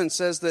 9:27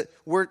 says that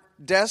we're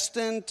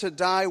destined to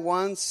die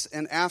once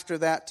and after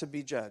that to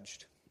be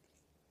judged.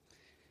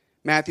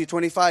 Matthew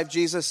 25,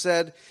 Jesus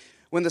said,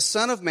 when the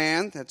Son of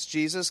Man, that's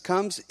Jesus,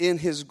 comes in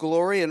his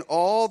glory and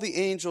all the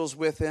angels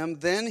with him,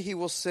 then he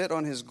will sit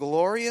on his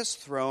glorious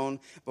throne.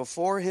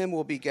 Before him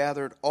will be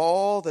gathered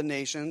all the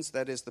nations,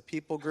 that is the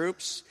people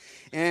groups,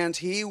 and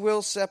he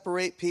will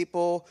separate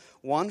people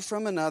one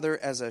from another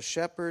as a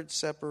shepherd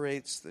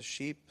separates the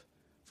sheep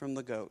from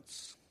the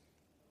goats.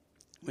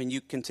 When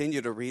you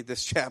continue to read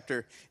this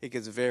chapter, it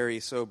gets very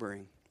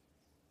sobering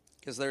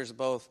because there's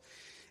both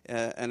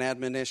an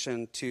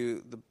admonition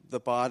to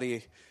the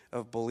body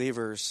of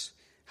believers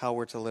how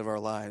we're to live our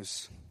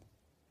lives,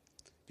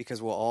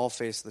 because we'll all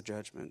face the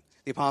judgment.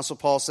 The Apostle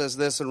Paul says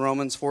this in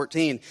Romans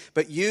 14,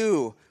 but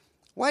you,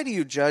 why do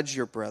you judge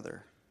your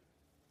brother?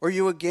 Or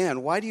you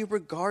again, why do you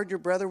regard your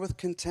brother with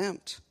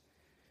contempt?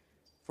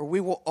 For we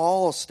will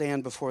all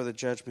stand before the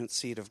judgment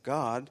seat of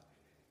God.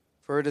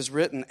 For it is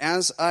written,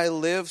 as I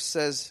live,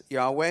 says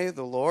Yahweh,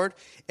 the Lord,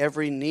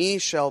 every knee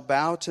shall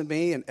bow to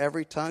me and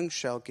every tongue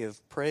shall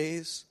give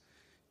praise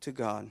to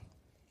God.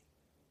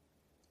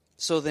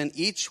 So then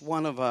each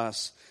one of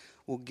us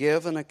will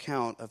give an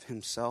account of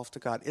himself to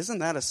God. Isn't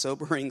that a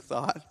sobering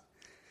thought?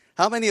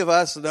 How many of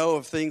us know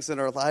of things in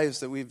our lives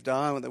that we've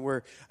done that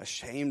we're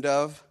ashamed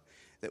of,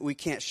 that we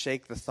can't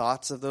shake the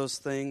thoughts of those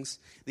things?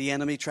 The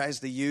enemy tries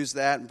to use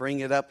that and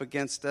bring it up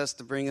against us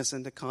to bring us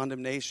into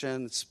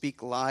condemnation,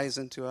 speak lies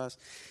into us.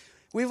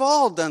 We've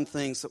all done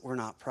things that we're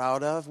not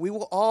proud of. We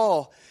will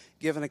all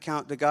give an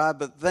account to God,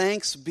 but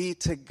thanks be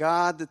to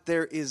God that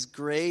there is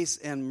grace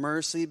and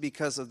mercy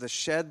because of the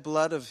shed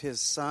blood of his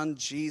Son,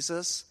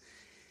 Jesus,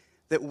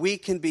 that we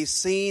can be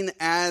seen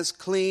as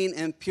clean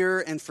and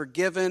pure and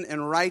forgiven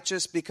and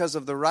righteous because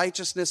of the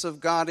righteousness of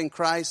God in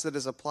Christ that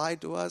is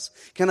applied to us.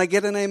 Can I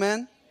get an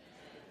amen?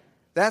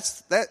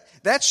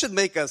 That should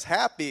make us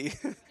happy.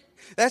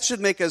 That should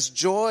make us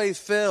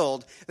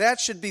joy-filled. That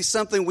should be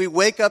something we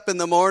wake up in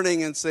the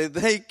morning and say,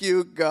 thank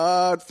you,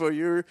 God, for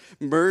your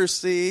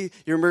mercy.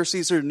 Your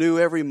mercies are new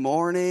every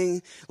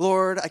morning.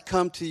 Lord, I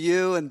come to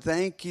you and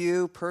thank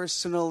you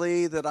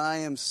personally that I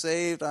am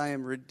saved. I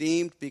am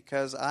redeemed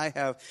because I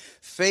have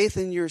faith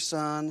in your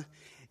Son.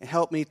 And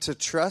help me to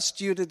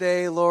trust you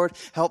today, Lord.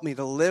 Help me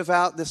to live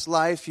out this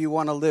life you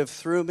want to live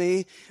through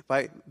me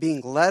by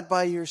being led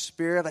by your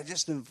Spirit. I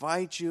just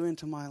invite you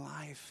into my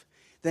life.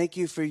 Thank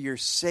you for your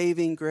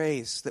saving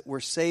grace, that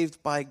we're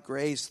saved by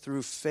grace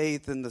through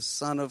faith in the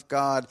Son of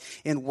God,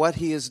 in what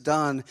he has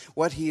done,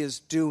 what he is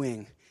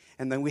doing.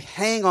 And then we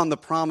hang on the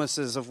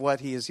promises of what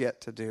he is yet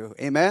to do.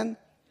 Amen?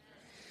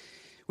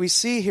 We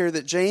see here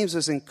that James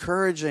is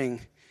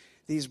encouraging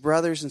these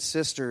brothers and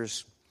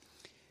sisters.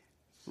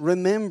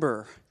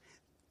 Remember,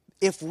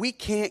 if we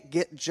can't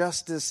get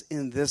justice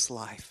in this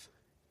life,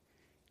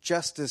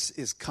 justice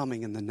is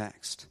coming in the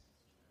next.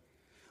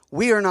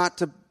 We are not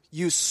to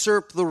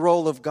usurp the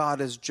role of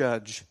God as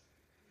judge.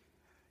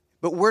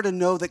 But we're to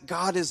know that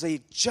God is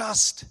a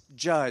just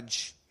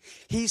judge.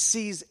 He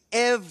sees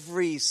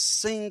every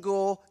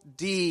single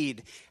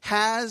deed,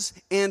 has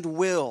and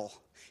will.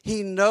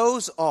 He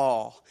knows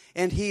all,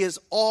 and he is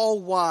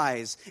all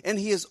wise, and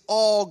he is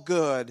all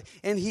good,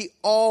 and he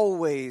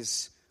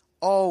always,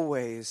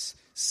 always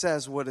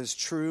says what is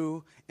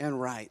true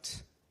and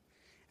right.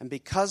 And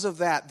because of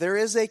that, there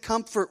is a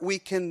comfort we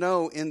can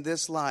know in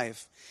this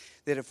life,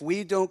 that if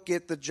we don't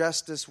get the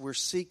justice we're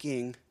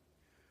seeking,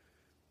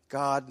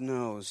 God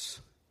knows,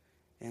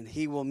 and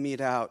he will mete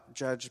out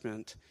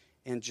judgment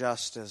and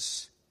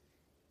justice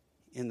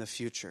in the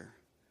future.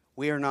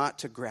 We are not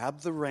to grab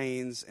the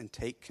reins and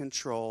take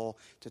control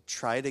to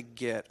try to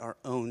get our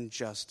own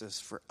justice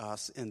for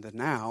us in the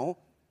now,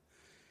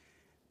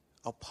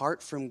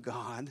 apart from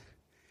God,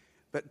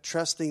 but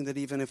trusting that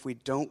even if we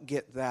don't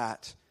get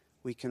that,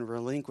 we can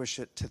relinquish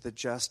it to the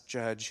just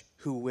judge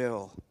who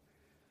will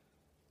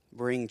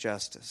bring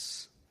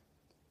justice.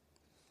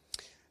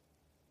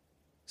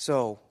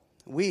 So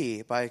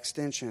we, by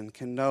extension,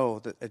 can know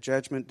that a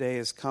judgment day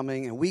is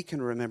coming, and we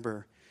can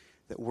remember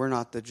that we're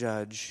not the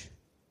judge.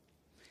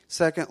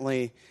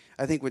 Secondly,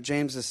 I think what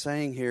James is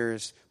saying here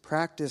is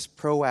practice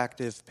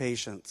proactive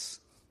patience.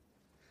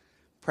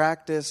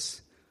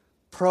 Practice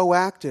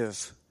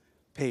proactive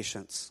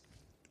patience.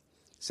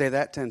 Say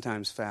that 10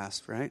 times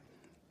fast, right?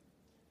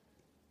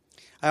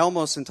 I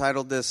almost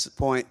entitled this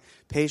point,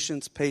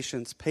 Patience,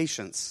 Patience,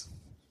 Patience.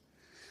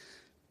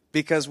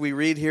 Because we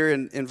read here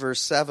in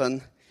verse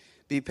 7,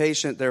 be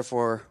patient,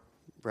 therefore,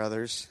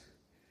 brothers,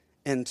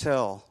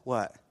 until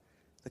what?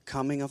 The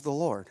coming of the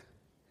Lord.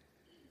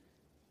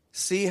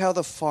 See how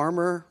the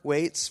farmer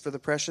waits for the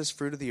precious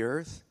fruit of the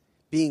earth,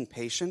 being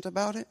patient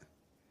about it,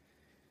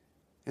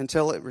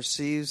 until it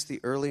receives the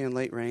early and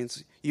late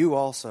rains. You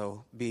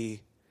also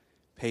be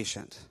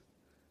patient.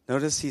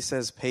 Notice he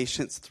says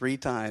patience 3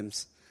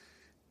 times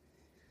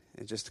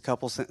in just a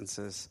couple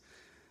sentences.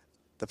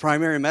 The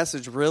primary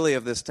message really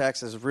of this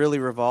text is really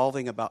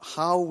revolving about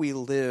how we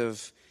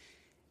live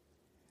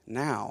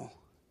now.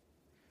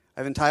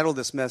 I've entitled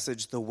this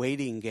message, The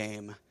Waiting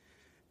Game.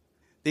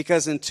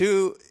 Because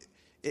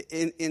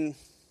in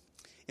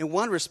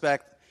one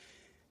respect,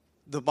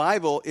 the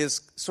Bible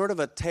is sort of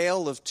a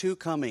tale of 2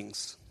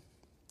 comings.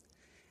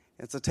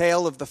 It's a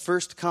tale of the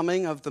first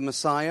coming of the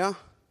Messiah,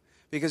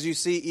 because you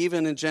see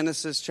even in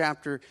Genesis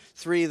chapter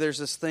 3, there's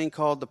this thing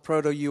called the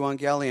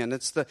proto-evangelion.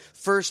 It's the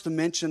first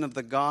mention of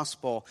the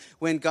gospel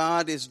when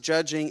God is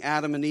judging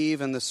Adam and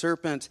Eve and the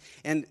serpent,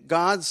 and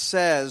God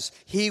says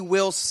he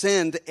will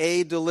send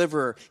a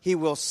deliverer. He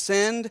will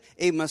send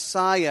a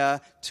Messiah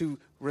to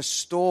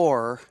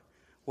restore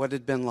what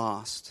had been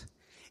lost.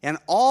 And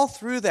all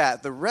through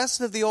that, the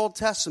rest of the Old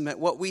Testament,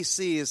 what we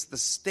see is the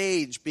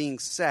stage being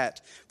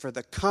set for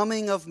the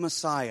coming of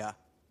Messiah.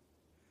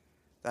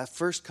 That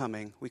first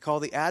coming, we call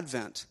the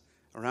Advent.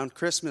 Around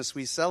Christmas,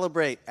 we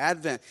celebrate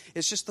Advent.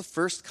 It's just the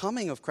first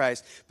coming of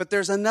Christ. But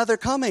there's another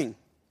coming.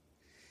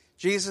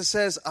 Jesus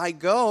says, I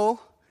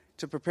go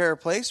to prepare a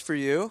place for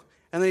you.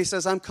 And then he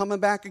says, I'm coming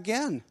back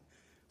again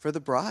for the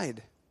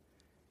bride.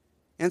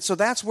 And so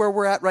that's where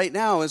we're at right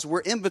now, is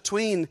we're in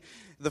between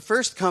the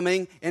first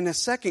coming and the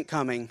second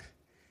coming.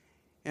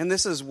 And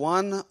this is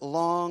one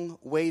long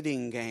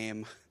waiting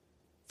game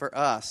for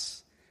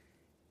us.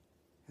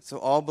 So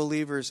all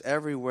believers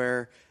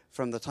everywhere,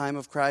 from the time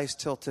of Christ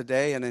till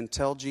today and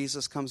until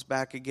Jesus comes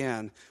back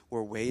again,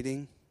 we're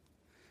waiting,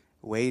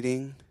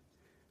 waiting,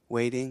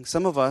 waiting.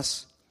 Some of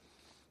us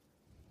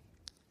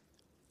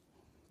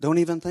don't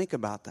even think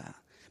about that.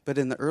 But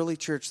in the early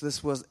church,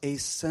 this was a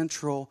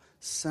central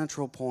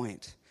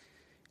point.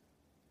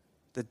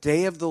 The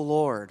day of the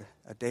Lord,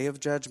 a day of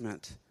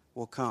judgment,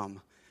 will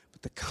come.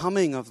 But the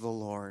coming of the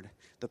Lord,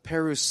 the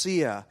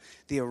parousia,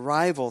 the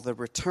arrival, the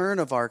return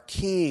of our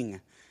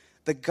King,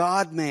 the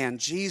God-man,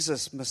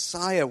 Jesus,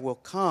 Messiah, will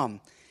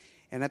come.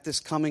 And at this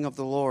coming of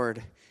the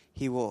Lord,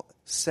 he will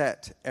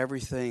set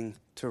everything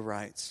to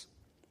rights.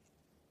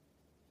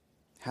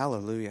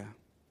 Hallelujah.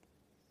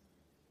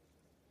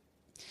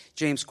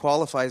 James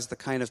qualifies the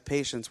kind of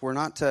patience. We're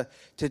not to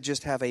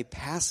just have a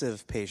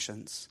passive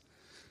patience.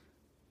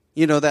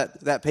 You know,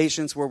 that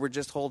patience where we're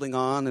just holding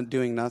on and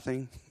doing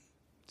nothing.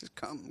 Just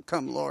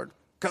come, Lord.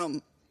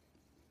 Come,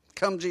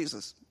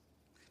 Jesus.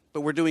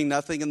 But we're doing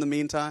nothing in the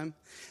meantime.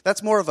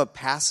 That's more of a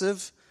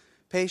passive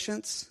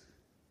patience.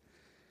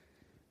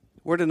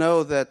 We're to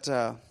know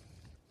that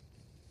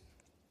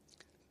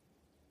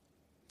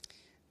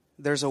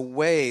there's a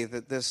way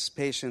that this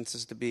patience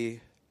is to be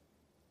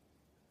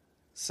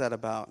set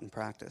about and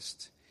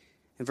practiced.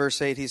 In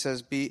verse 8, he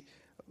says, be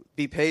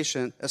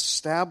patient,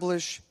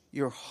 establish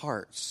your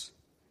hearts,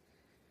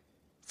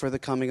 for the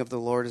coming of the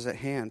Lord is at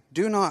hand.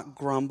 Do not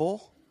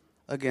grumble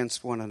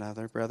against one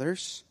another,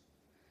 brothers,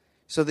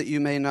 so that you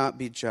may not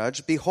be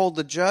judged. Behold,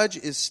 the judge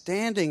is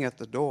standing at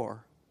the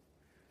door.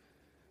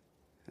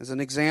 As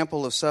an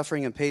example of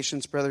suffering and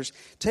patience, brothers,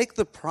 take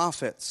the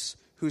prophets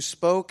who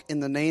spoke in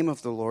the name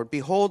of the Lord.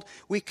 Behold,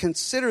 we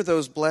consider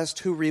those blessed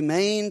who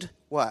remained,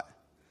 what?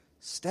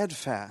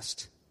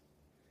 Steadfast.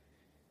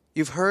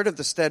 You've heard of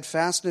the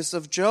steadfastness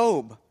of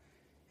Job,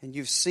 and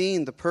you've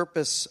seen the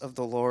purpose of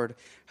the Lord,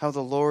 how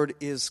the Lord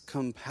is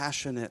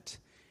compassionate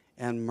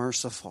and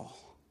merciful.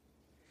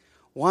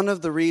 One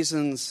of the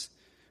reasons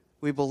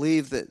we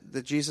believe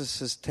that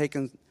Jesus has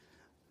taken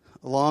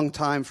a long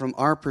time from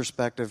our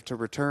perspective to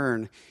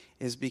return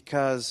is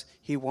because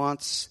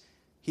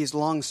he's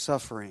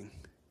long-suffering.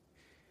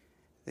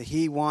 That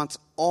he wants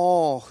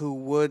all who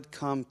would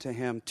come to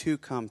him to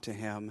come to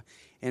him,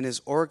 and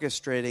is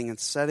orchestrating and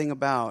setting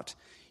about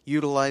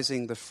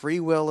utilizing the free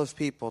will of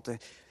people to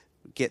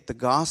get the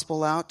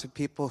gospel out to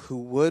people who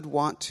would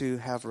want to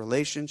have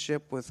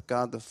relationship with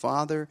God the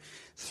Father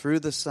through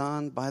the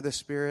Son, by the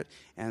Spirit,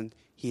 and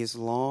he is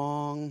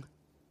long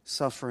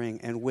suffering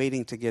and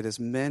waiting to get as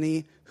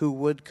many who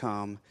would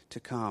come to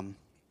come.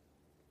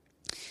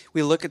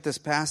 We look at this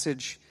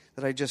passage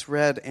that I just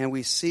read, and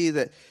we see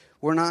that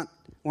we're not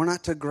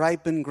to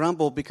gripe and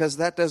grumble, because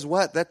that does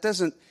what? That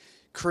doesn't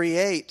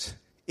create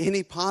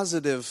any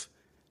positive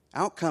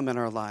outcome in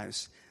our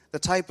lives. The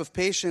type of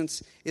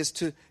patience is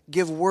to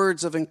give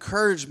words of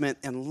encouragement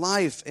and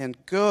life and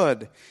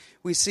good.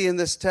 We see in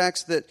this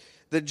text that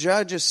the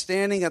judge is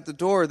standing at the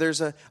door.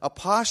 There's a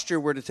posture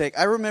we're to take.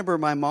 I remember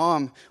my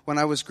mom, when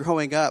I was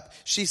growing up,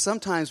 she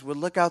sometimes would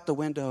look out the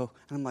window,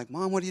 and I'm like,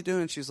 Mom, what are you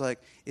doing? She's like,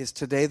 is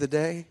today the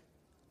day?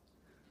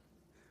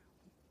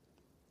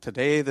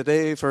 Today the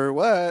day for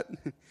what?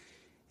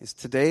 Is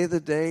today the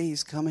day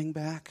he's coming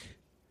back?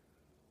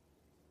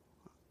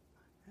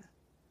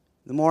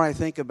 The more I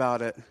think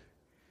about it,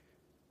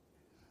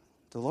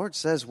 the Lord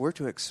says we're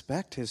to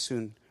expect his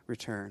soon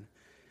return.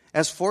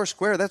 As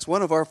Foursquare, that's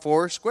one of our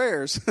four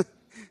squares.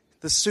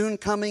 The soon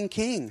coming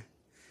King.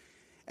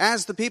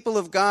 As the people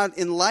of God,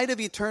 in light of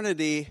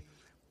eternity,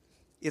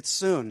 it's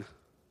soon.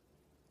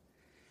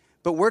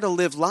 But we're to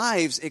live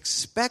lives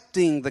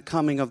expecting the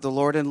coming of the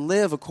Lord and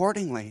live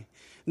accordingly,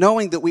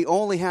 knowing that we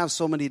only have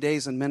so many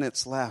days and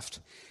minutes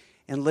left,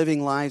 and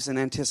living lives in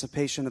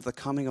anticipation of the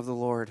coming of the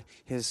Lord,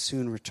 his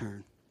soon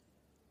return.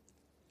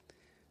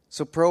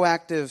 So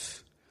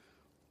proactive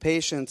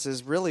patience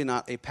is really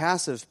not a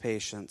passive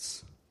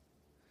patience.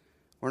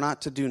 We're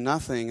not to do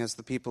nothing as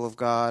the people of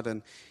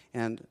God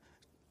and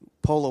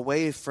pull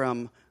away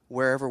from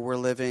wherever we're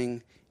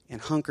living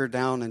and hunker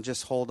down and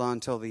just hold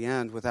on till the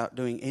end without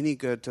doing any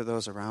good to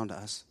those around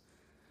us.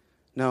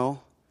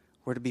 No,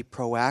 we're to be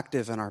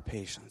proactive in our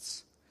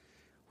patience.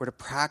 We're to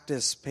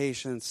practice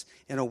patience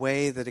in a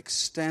way that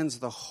extends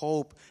the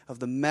hope of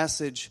the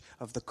message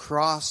of the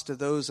cross to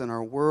those in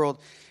our world.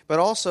 But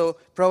also,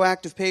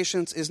 proactive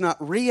patience is not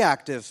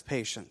reactive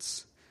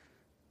patience.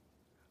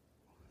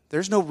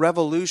 There's no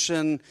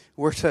revolution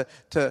we're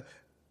to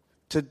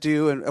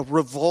do, and a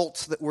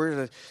revolt that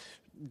we're to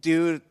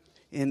do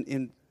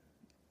in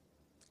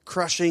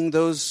crushing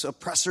those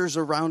oppressors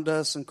around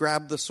us and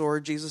grab the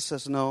sword. Jesus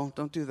says, no,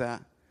 don't do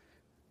that.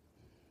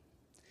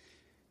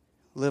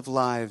 Live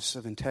lives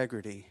of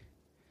integrity.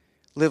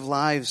 Live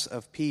lives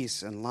of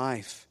peace and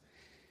life.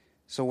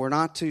 So we're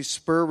not to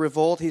spur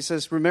revolt. He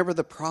says, remember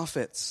the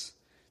prophets.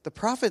 The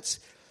prophets,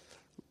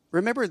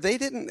 remember, they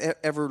didn't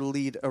ever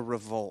lead a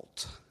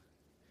revolt.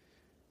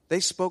 They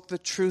spoke the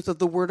truth of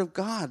the Word of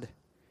God,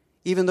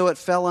 even though it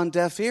fell on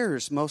deaf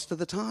ears most of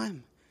the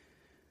time.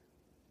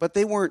 But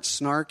they weren't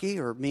snarky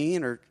or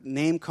mean or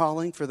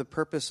name-calling for the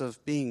purpose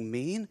of being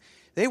mean.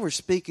 They were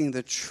speaking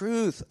the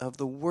truth of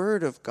the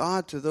Word of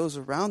God to those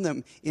around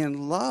them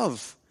in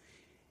love.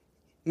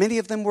 Many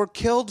of them were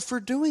killed for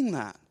doing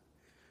that.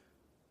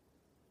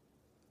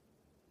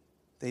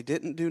 They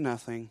didn't do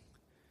nothing,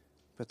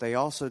 but they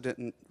also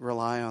didn't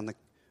rely on the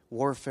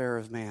warfare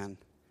of man.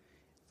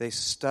 They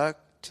stuck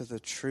to the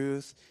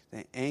truth.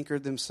 They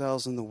anchored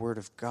themselves in the Word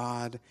of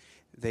God.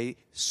 They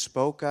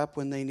spoke up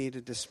when they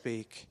needed to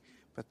speak,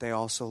 but they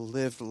also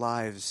lived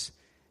lives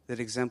that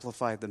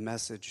exemplified the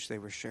message they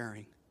were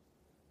sharing.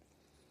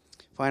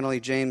 Finally,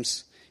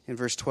 James, in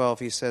verse 12,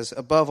 he says,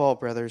 above all,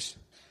 brothers,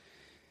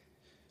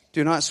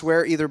 do not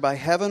swear either by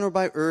heaven or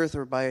by earth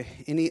or by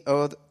any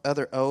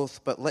other oath,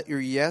 but let your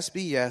yes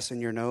be yes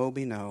and your no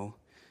be no,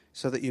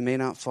 so that you may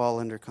not fall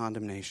under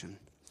condemnation.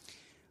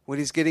 What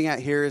he's getting at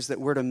here is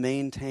that we're to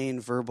maintain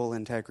verbal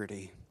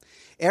integrity.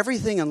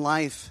 Everything in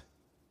life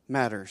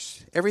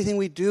matters. Everything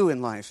we do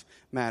in life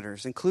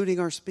matters, including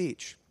our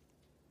speech.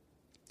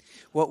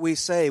 What we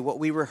say, what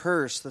we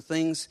rehearse, the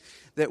things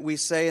that we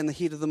say in the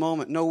heat of the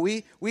moment. No,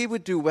 we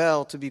would do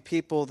well to be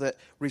people that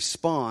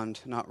respond,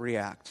 not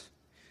react.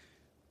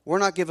 We're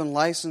not given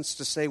license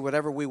to say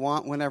whatever we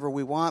want, whenever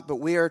we want, but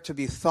we are to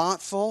be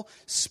thoughtful,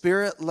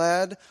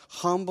 Spirit-led,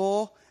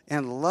 humble,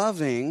 and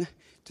loving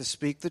to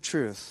speak the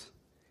truth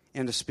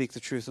and to speak the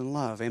truth in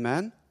love.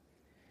 Amen?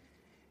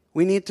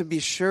 We need to be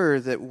sure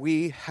that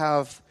we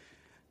have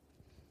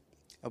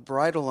a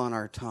bridle on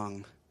our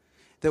tongue,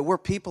 that we're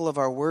people of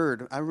our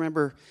word. I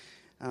remember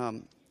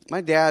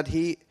my dad,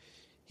 he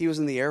was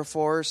in the Air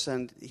Force,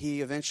 and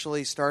he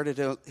eventually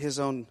started his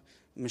own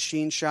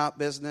machine shop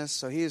business.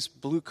 So he is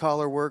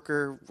blue-collar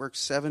worker, works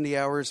 70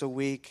 hours a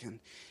week, and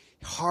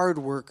hard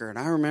worker. And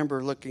I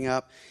remember looking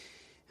up,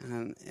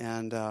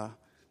 and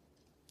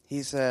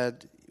he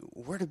said,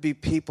 we're to be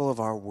people of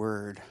our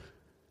word.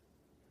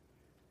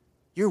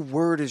 Your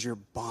word is your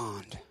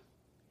bond.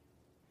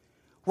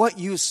 What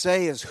you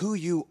say is who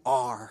you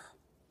are.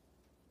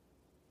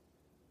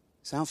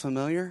 Sound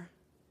familiar?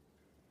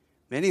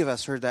 Many of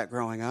us heard that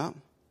growing up.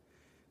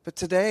 But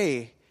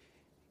today,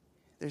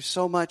 there's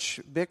so much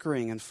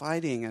bickering and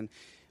fighting and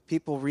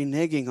people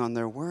reneging on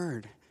their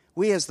word.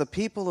 We as the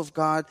people of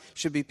God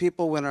should be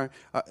people when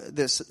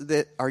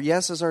that our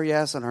yes is our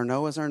yes and our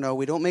no is our no.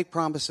 We don't make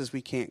promises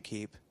we can't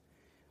keep.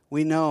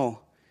 We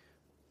know.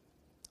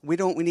 We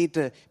need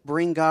to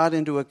bring God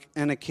into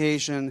an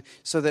occasion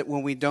so that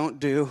when we don't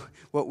do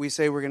what we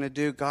say we're going to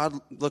do, God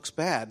looks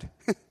bad.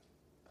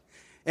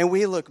 And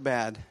we look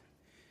bad.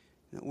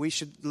 We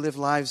should live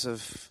lives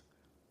of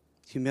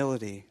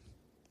humility,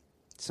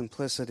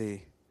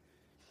 simplicity,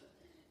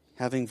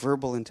 having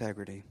verbal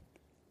integrity.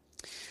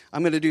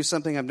 I'm going to do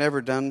something I've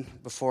never done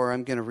before.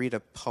 I'm going to read a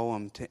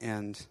poem to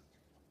end.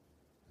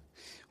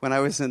 When I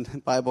was in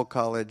Bible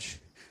college,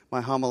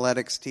 my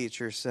homiletics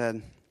teacher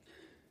said,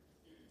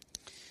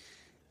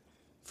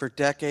 for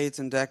decades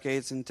and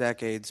decades and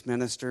decades,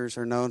 ministers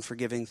are known for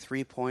giving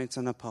 3 points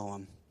in a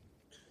poem.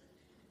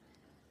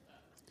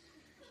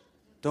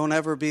 Don't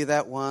ever be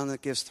that one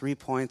that gives 3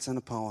 points in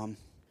a poem.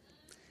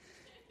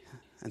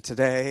 And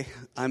today,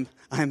 I'm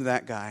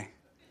that guy.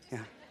 Yeah.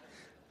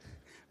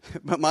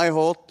 But my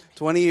whole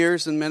 20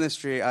 years in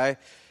ministry,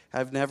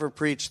 I've never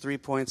preached 3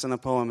 points in a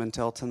poem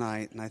until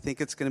tonight, and I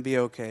think it's going to be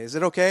okay. Is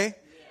it okay?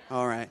 Yeah.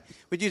 All right.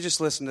 Would you just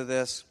listen to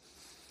this?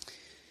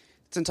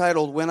 It's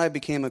entitled, When I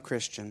Became a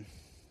Christian.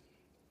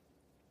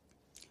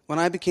 When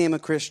I became a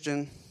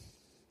Christian,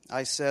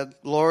 I said,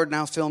 Lord,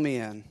 now fill me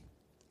in.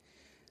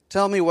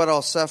 Tell me what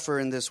I'll suffer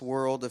in this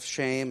world of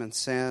shame and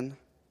sin.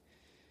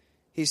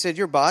 He said,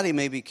 your body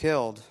may be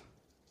killed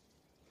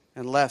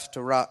and left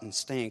to rot and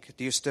stink.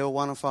 Do you still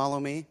want to follow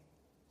me?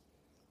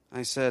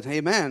 I said,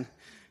 amen.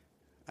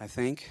 I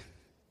think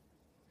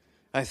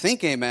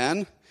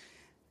amen.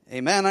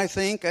 Amen, I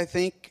think.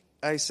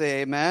 I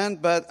say amen,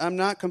 but I'm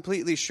not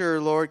completely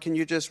sure, Lord. Can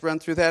you just run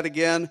through that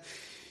again?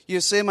 You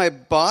say my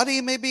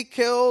body may be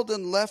killed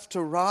and left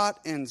to rot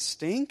and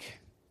stink?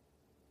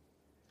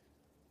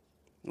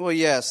 Well,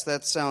 yes,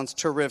 that sounds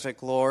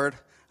terrific, Lord.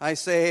 I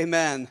say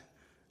amen,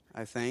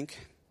 I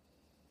think.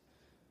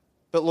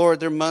 But Lord,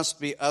 there must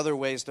be other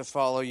ways to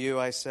follow you,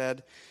 I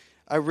said.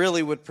 I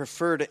really would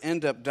prefer to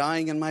end up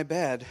dying in my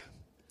bed.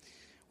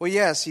 Well,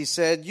 yes, he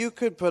said, you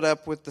could put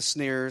up with the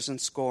sneers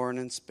and scorn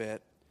and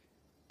spit.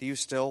 Do you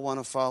still want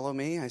to follow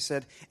me? I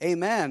said,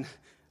 amen,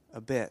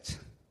 a bit.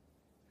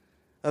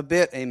 A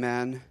bit,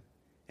 amen.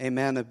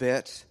 Amen, a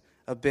bit.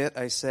 A bit,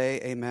 I say,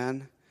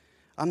 amen.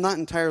 I'm not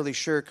entirely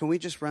sure. Can we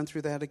just run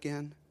through that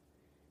again?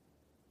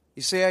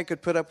 You say I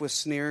could put up with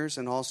sneers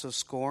and also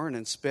scorn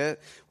and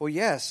spit? Well,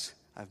 yes,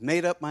 I've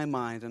made up my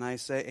mind, and I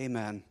say,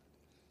 amen,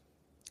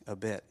 a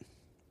bit.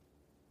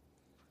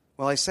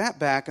 Well, I sat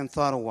back and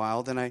thought a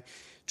while, then I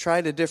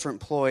tried a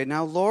different ploy.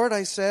 Now, Lord,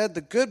 I said,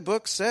 the good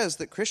book says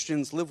that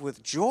Christians live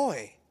with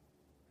joy.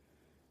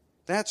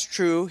 That's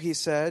true, he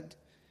said.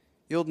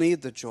 You'll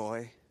need the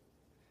joy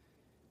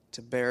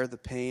to bear the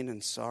pain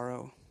and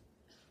sorrow.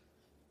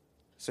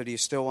 So do you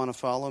still want to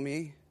follow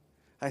me?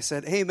 I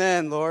said,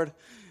 amen, Lord.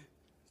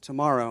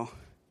 Tomorrow,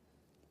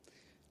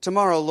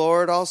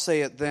 Lord, I'll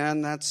say it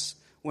then. That's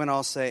when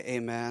I'll say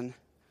amen.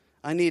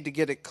 I need to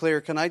get it clear.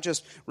 Can I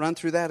just run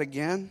through that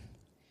again?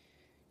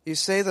 You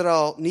say that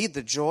I'll need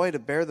the joy to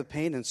bear the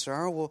pain and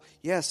sorrow? Well,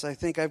 yes, I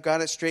think I've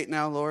got it straight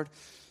now, Lord.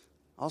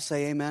 I'll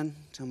say amen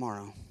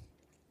tomorrow.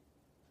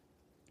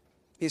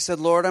 He said,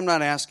 Lord, I'm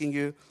not asking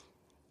you.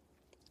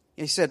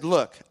 He said,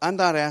 look, I'm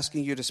not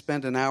asking you to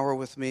spend an hour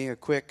with me, a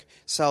quick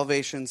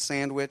salvation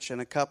sandwich and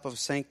a cup of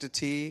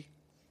sanctity.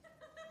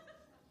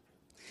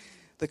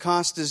 The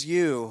cost is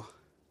you,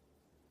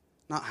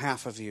 not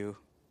half of you,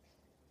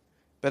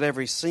 but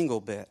every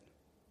single bit.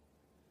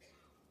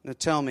 Now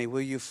tell me,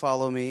 will you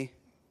follow me?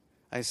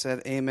 I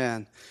said,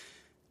 amen.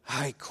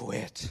 I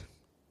quit.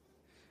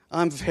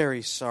 I'm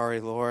very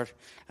sorry, Lord.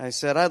 I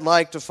said, I'd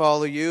like to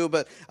follow you,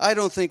 but I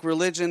don't think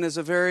religion is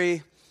a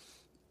very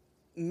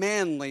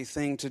manly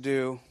thing to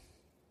do.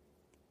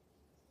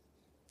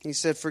 He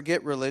said,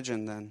 forget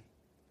religion then.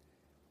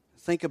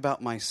 Think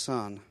about my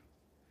son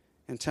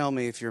and tell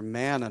me if you're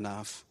man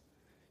enough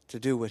to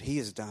do what he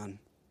has done.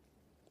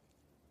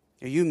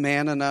 Are you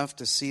man enough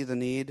to see the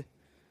need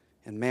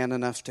and man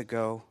enough to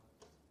go?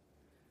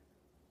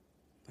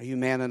 Are you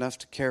man enough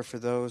to care for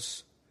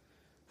those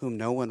whom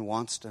no one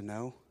wants to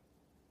know?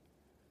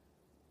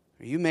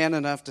 Are you man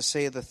enough to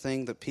say the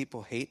thing that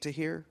people hate to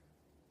hear?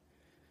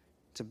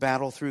 To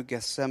battle through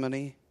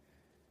Gethsemane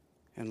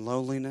and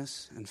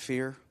loneliness and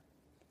fear?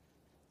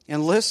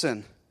 And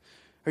listen,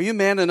 are you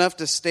man enough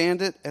to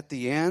stand it at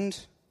the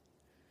end?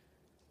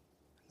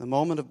 The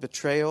moment of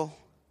betrayal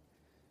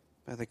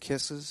by the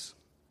kisses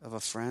of a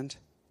friend?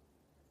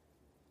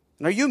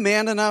 And are you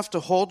man enough to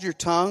hold your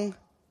tongue?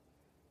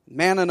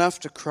 Man enough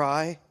to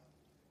cry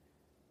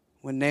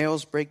when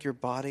nails break your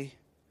body?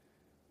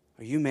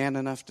 Are you man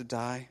enough to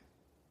die?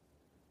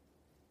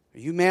 Are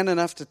you man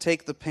enough to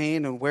take the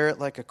pain and wear it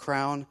like a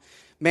crown?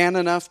 Man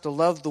enough to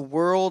love the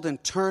world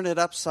and turn it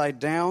upside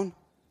down?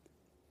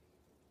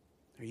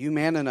 Are you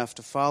man enough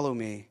to follow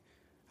me?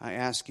 I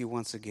ask you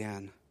once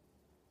again.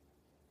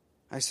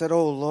 I said,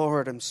 oh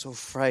Lord, I'm so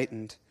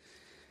frightened.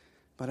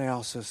 But I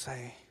also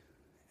say,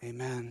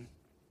 amen.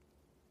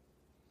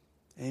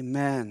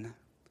 Amen.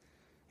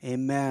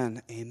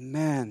 Amen.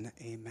 Amen.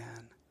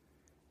 Amen.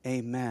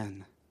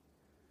 Amen.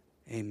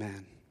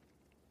 Amen.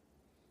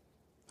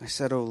 I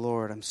said, oh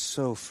Lord, I'm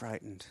so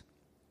frightened.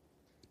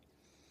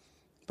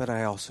 But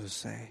I also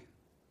say,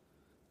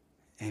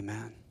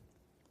 amen.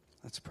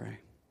 Let's pray.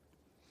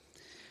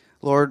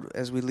 Lord,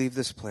 as we leave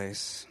this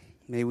place,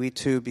 may we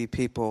too be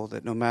people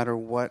that no matter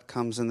what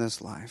comes in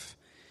this life,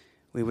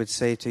 we would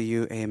say to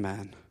you,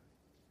 amen.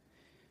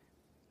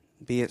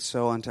 Be it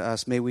so unto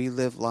us. May we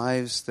live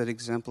lives that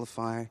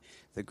exemplify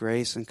the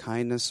grace and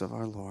kindness of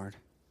our Lord.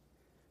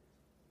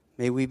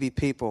 May we be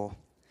people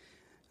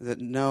that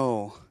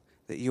know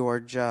that you are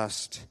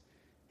just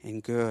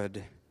and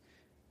good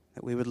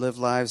that we would live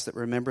lives that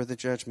remember the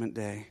judgment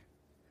day,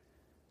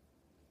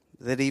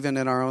 that even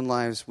in our own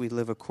lives we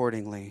live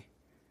accordingly,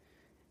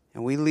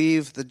 and we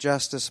leave the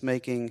justice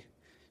making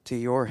to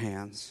your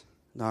hands,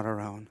 not our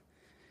own.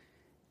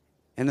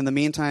 And in the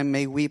meantime,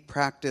 may we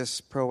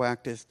practice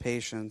proactive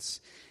patience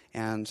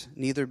and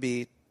neither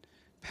be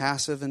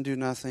passive and do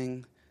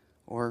nothing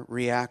or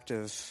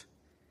reactive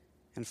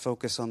and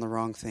focus on the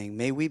wrong thing.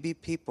 May we be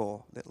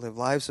people that live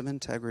lives of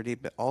integrity,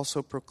 but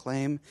also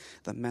proclaim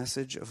the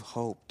message of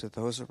hope to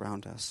those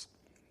around us,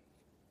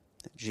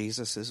 that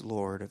Jesus is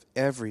Lord of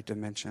every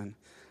dimension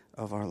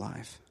of our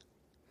life.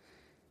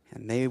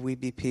 And may we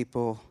be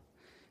people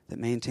that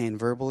maintain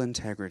verbal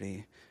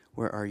integrity,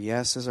 where our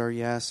yes is our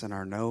yes and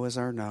our no is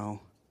our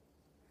no,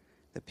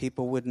 that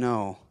people would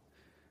know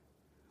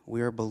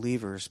we are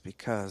believers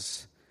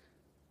because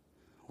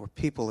we're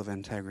people of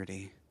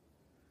integrity.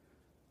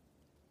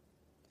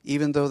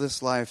 Even though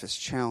this life is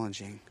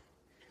challenging,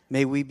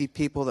 may we be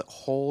people that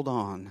hold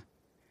on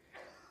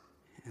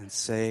and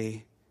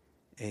say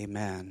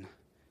amen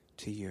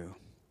to you.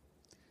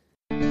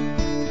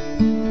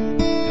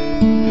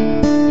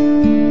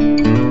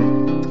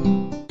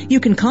 You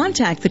can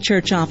contact the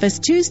church office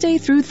Tuesday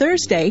through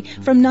Thursday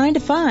from 9 to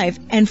 5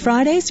 and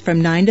Fridays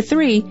from 9 to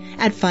 3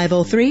 at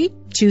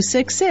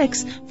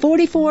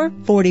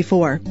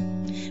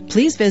 503-266-4444.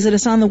 Please visit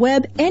us on the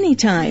web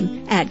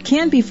anytime at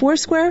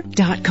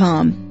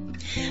canbyfoursquare.com.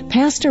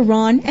 Pastor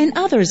Ron and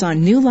others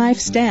on New Life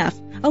staff,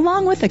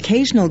 along with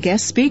occasional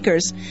guest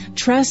speakers,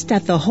 trust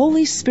that the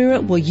Holy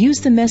Spirit will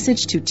use the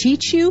message to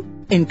teach you,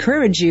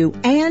 encourage you,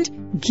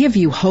 and give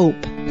you hope.